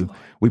over you. Lord.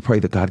 We pray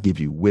that God gives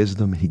you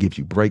wisdom. He gives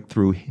you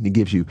breakthrough. And he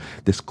gives you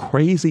this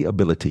crazy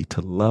ability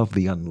to love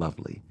the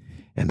unlovely.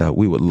 And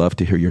we would love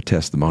to hear your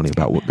testimony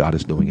about what God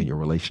is doing in your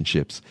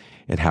relationships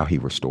and how he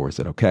restores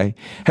it, okay?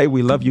 Hey,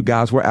 we love you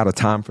guys. We're out of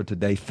time for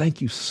today.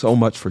 Thank you so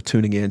much for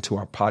tuning in to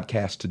our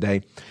podcast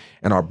today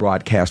and our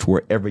broadcast.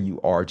 Wherever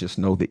you are, just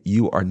know that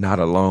you are not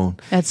alone.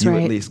 That's you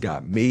right. At least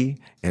got me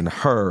and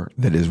her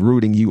that is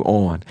rooting you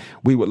on.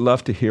 We would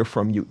love to hear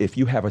from you. If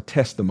you have a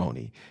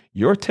testimony,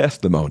 your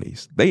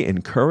testimonies, they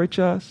encourage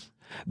us.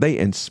 They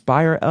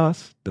inspire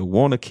us to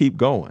want to keep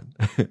going,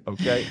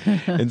 okay?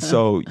 And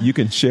so you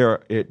can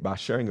share it by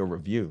sharing a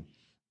review.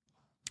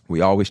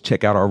 We always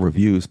check out our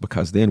reviews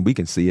because then we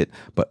can see it,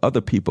 but other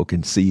people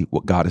can see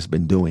what God has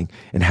been doing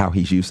and how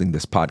he's using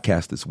this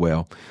podcast as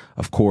well.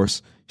 Of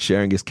course,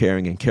 sharing is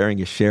caring and caring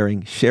is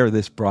sharing. Share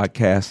this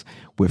broadcast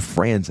with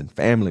friends and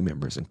family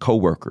members and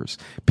coworkers,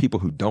 people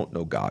who don't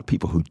know God,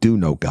 people who do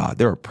know God.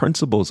 There are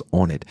principles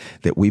on it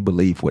that we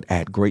believe would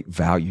add great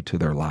value to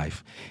their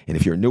life. And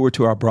if you're newer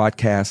to our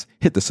broadcast,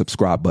 hit the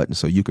subscribe button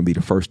so you can be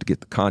the first to get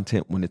the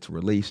content when it's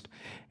released.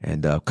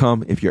 And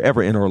come, if you're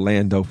ever in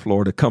Orlando,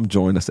 Florida, come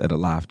join us at a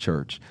live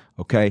church.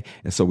 Okay.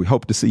 And so we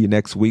hope to see you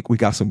next week. We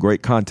got some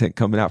great content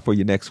coming out for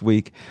you next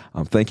week.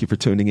 Thank you for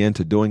tuning in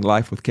to Doing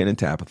Life with Ken and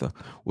Tabatha.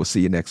 We'll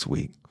see you next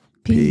week.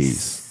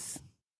 Peace.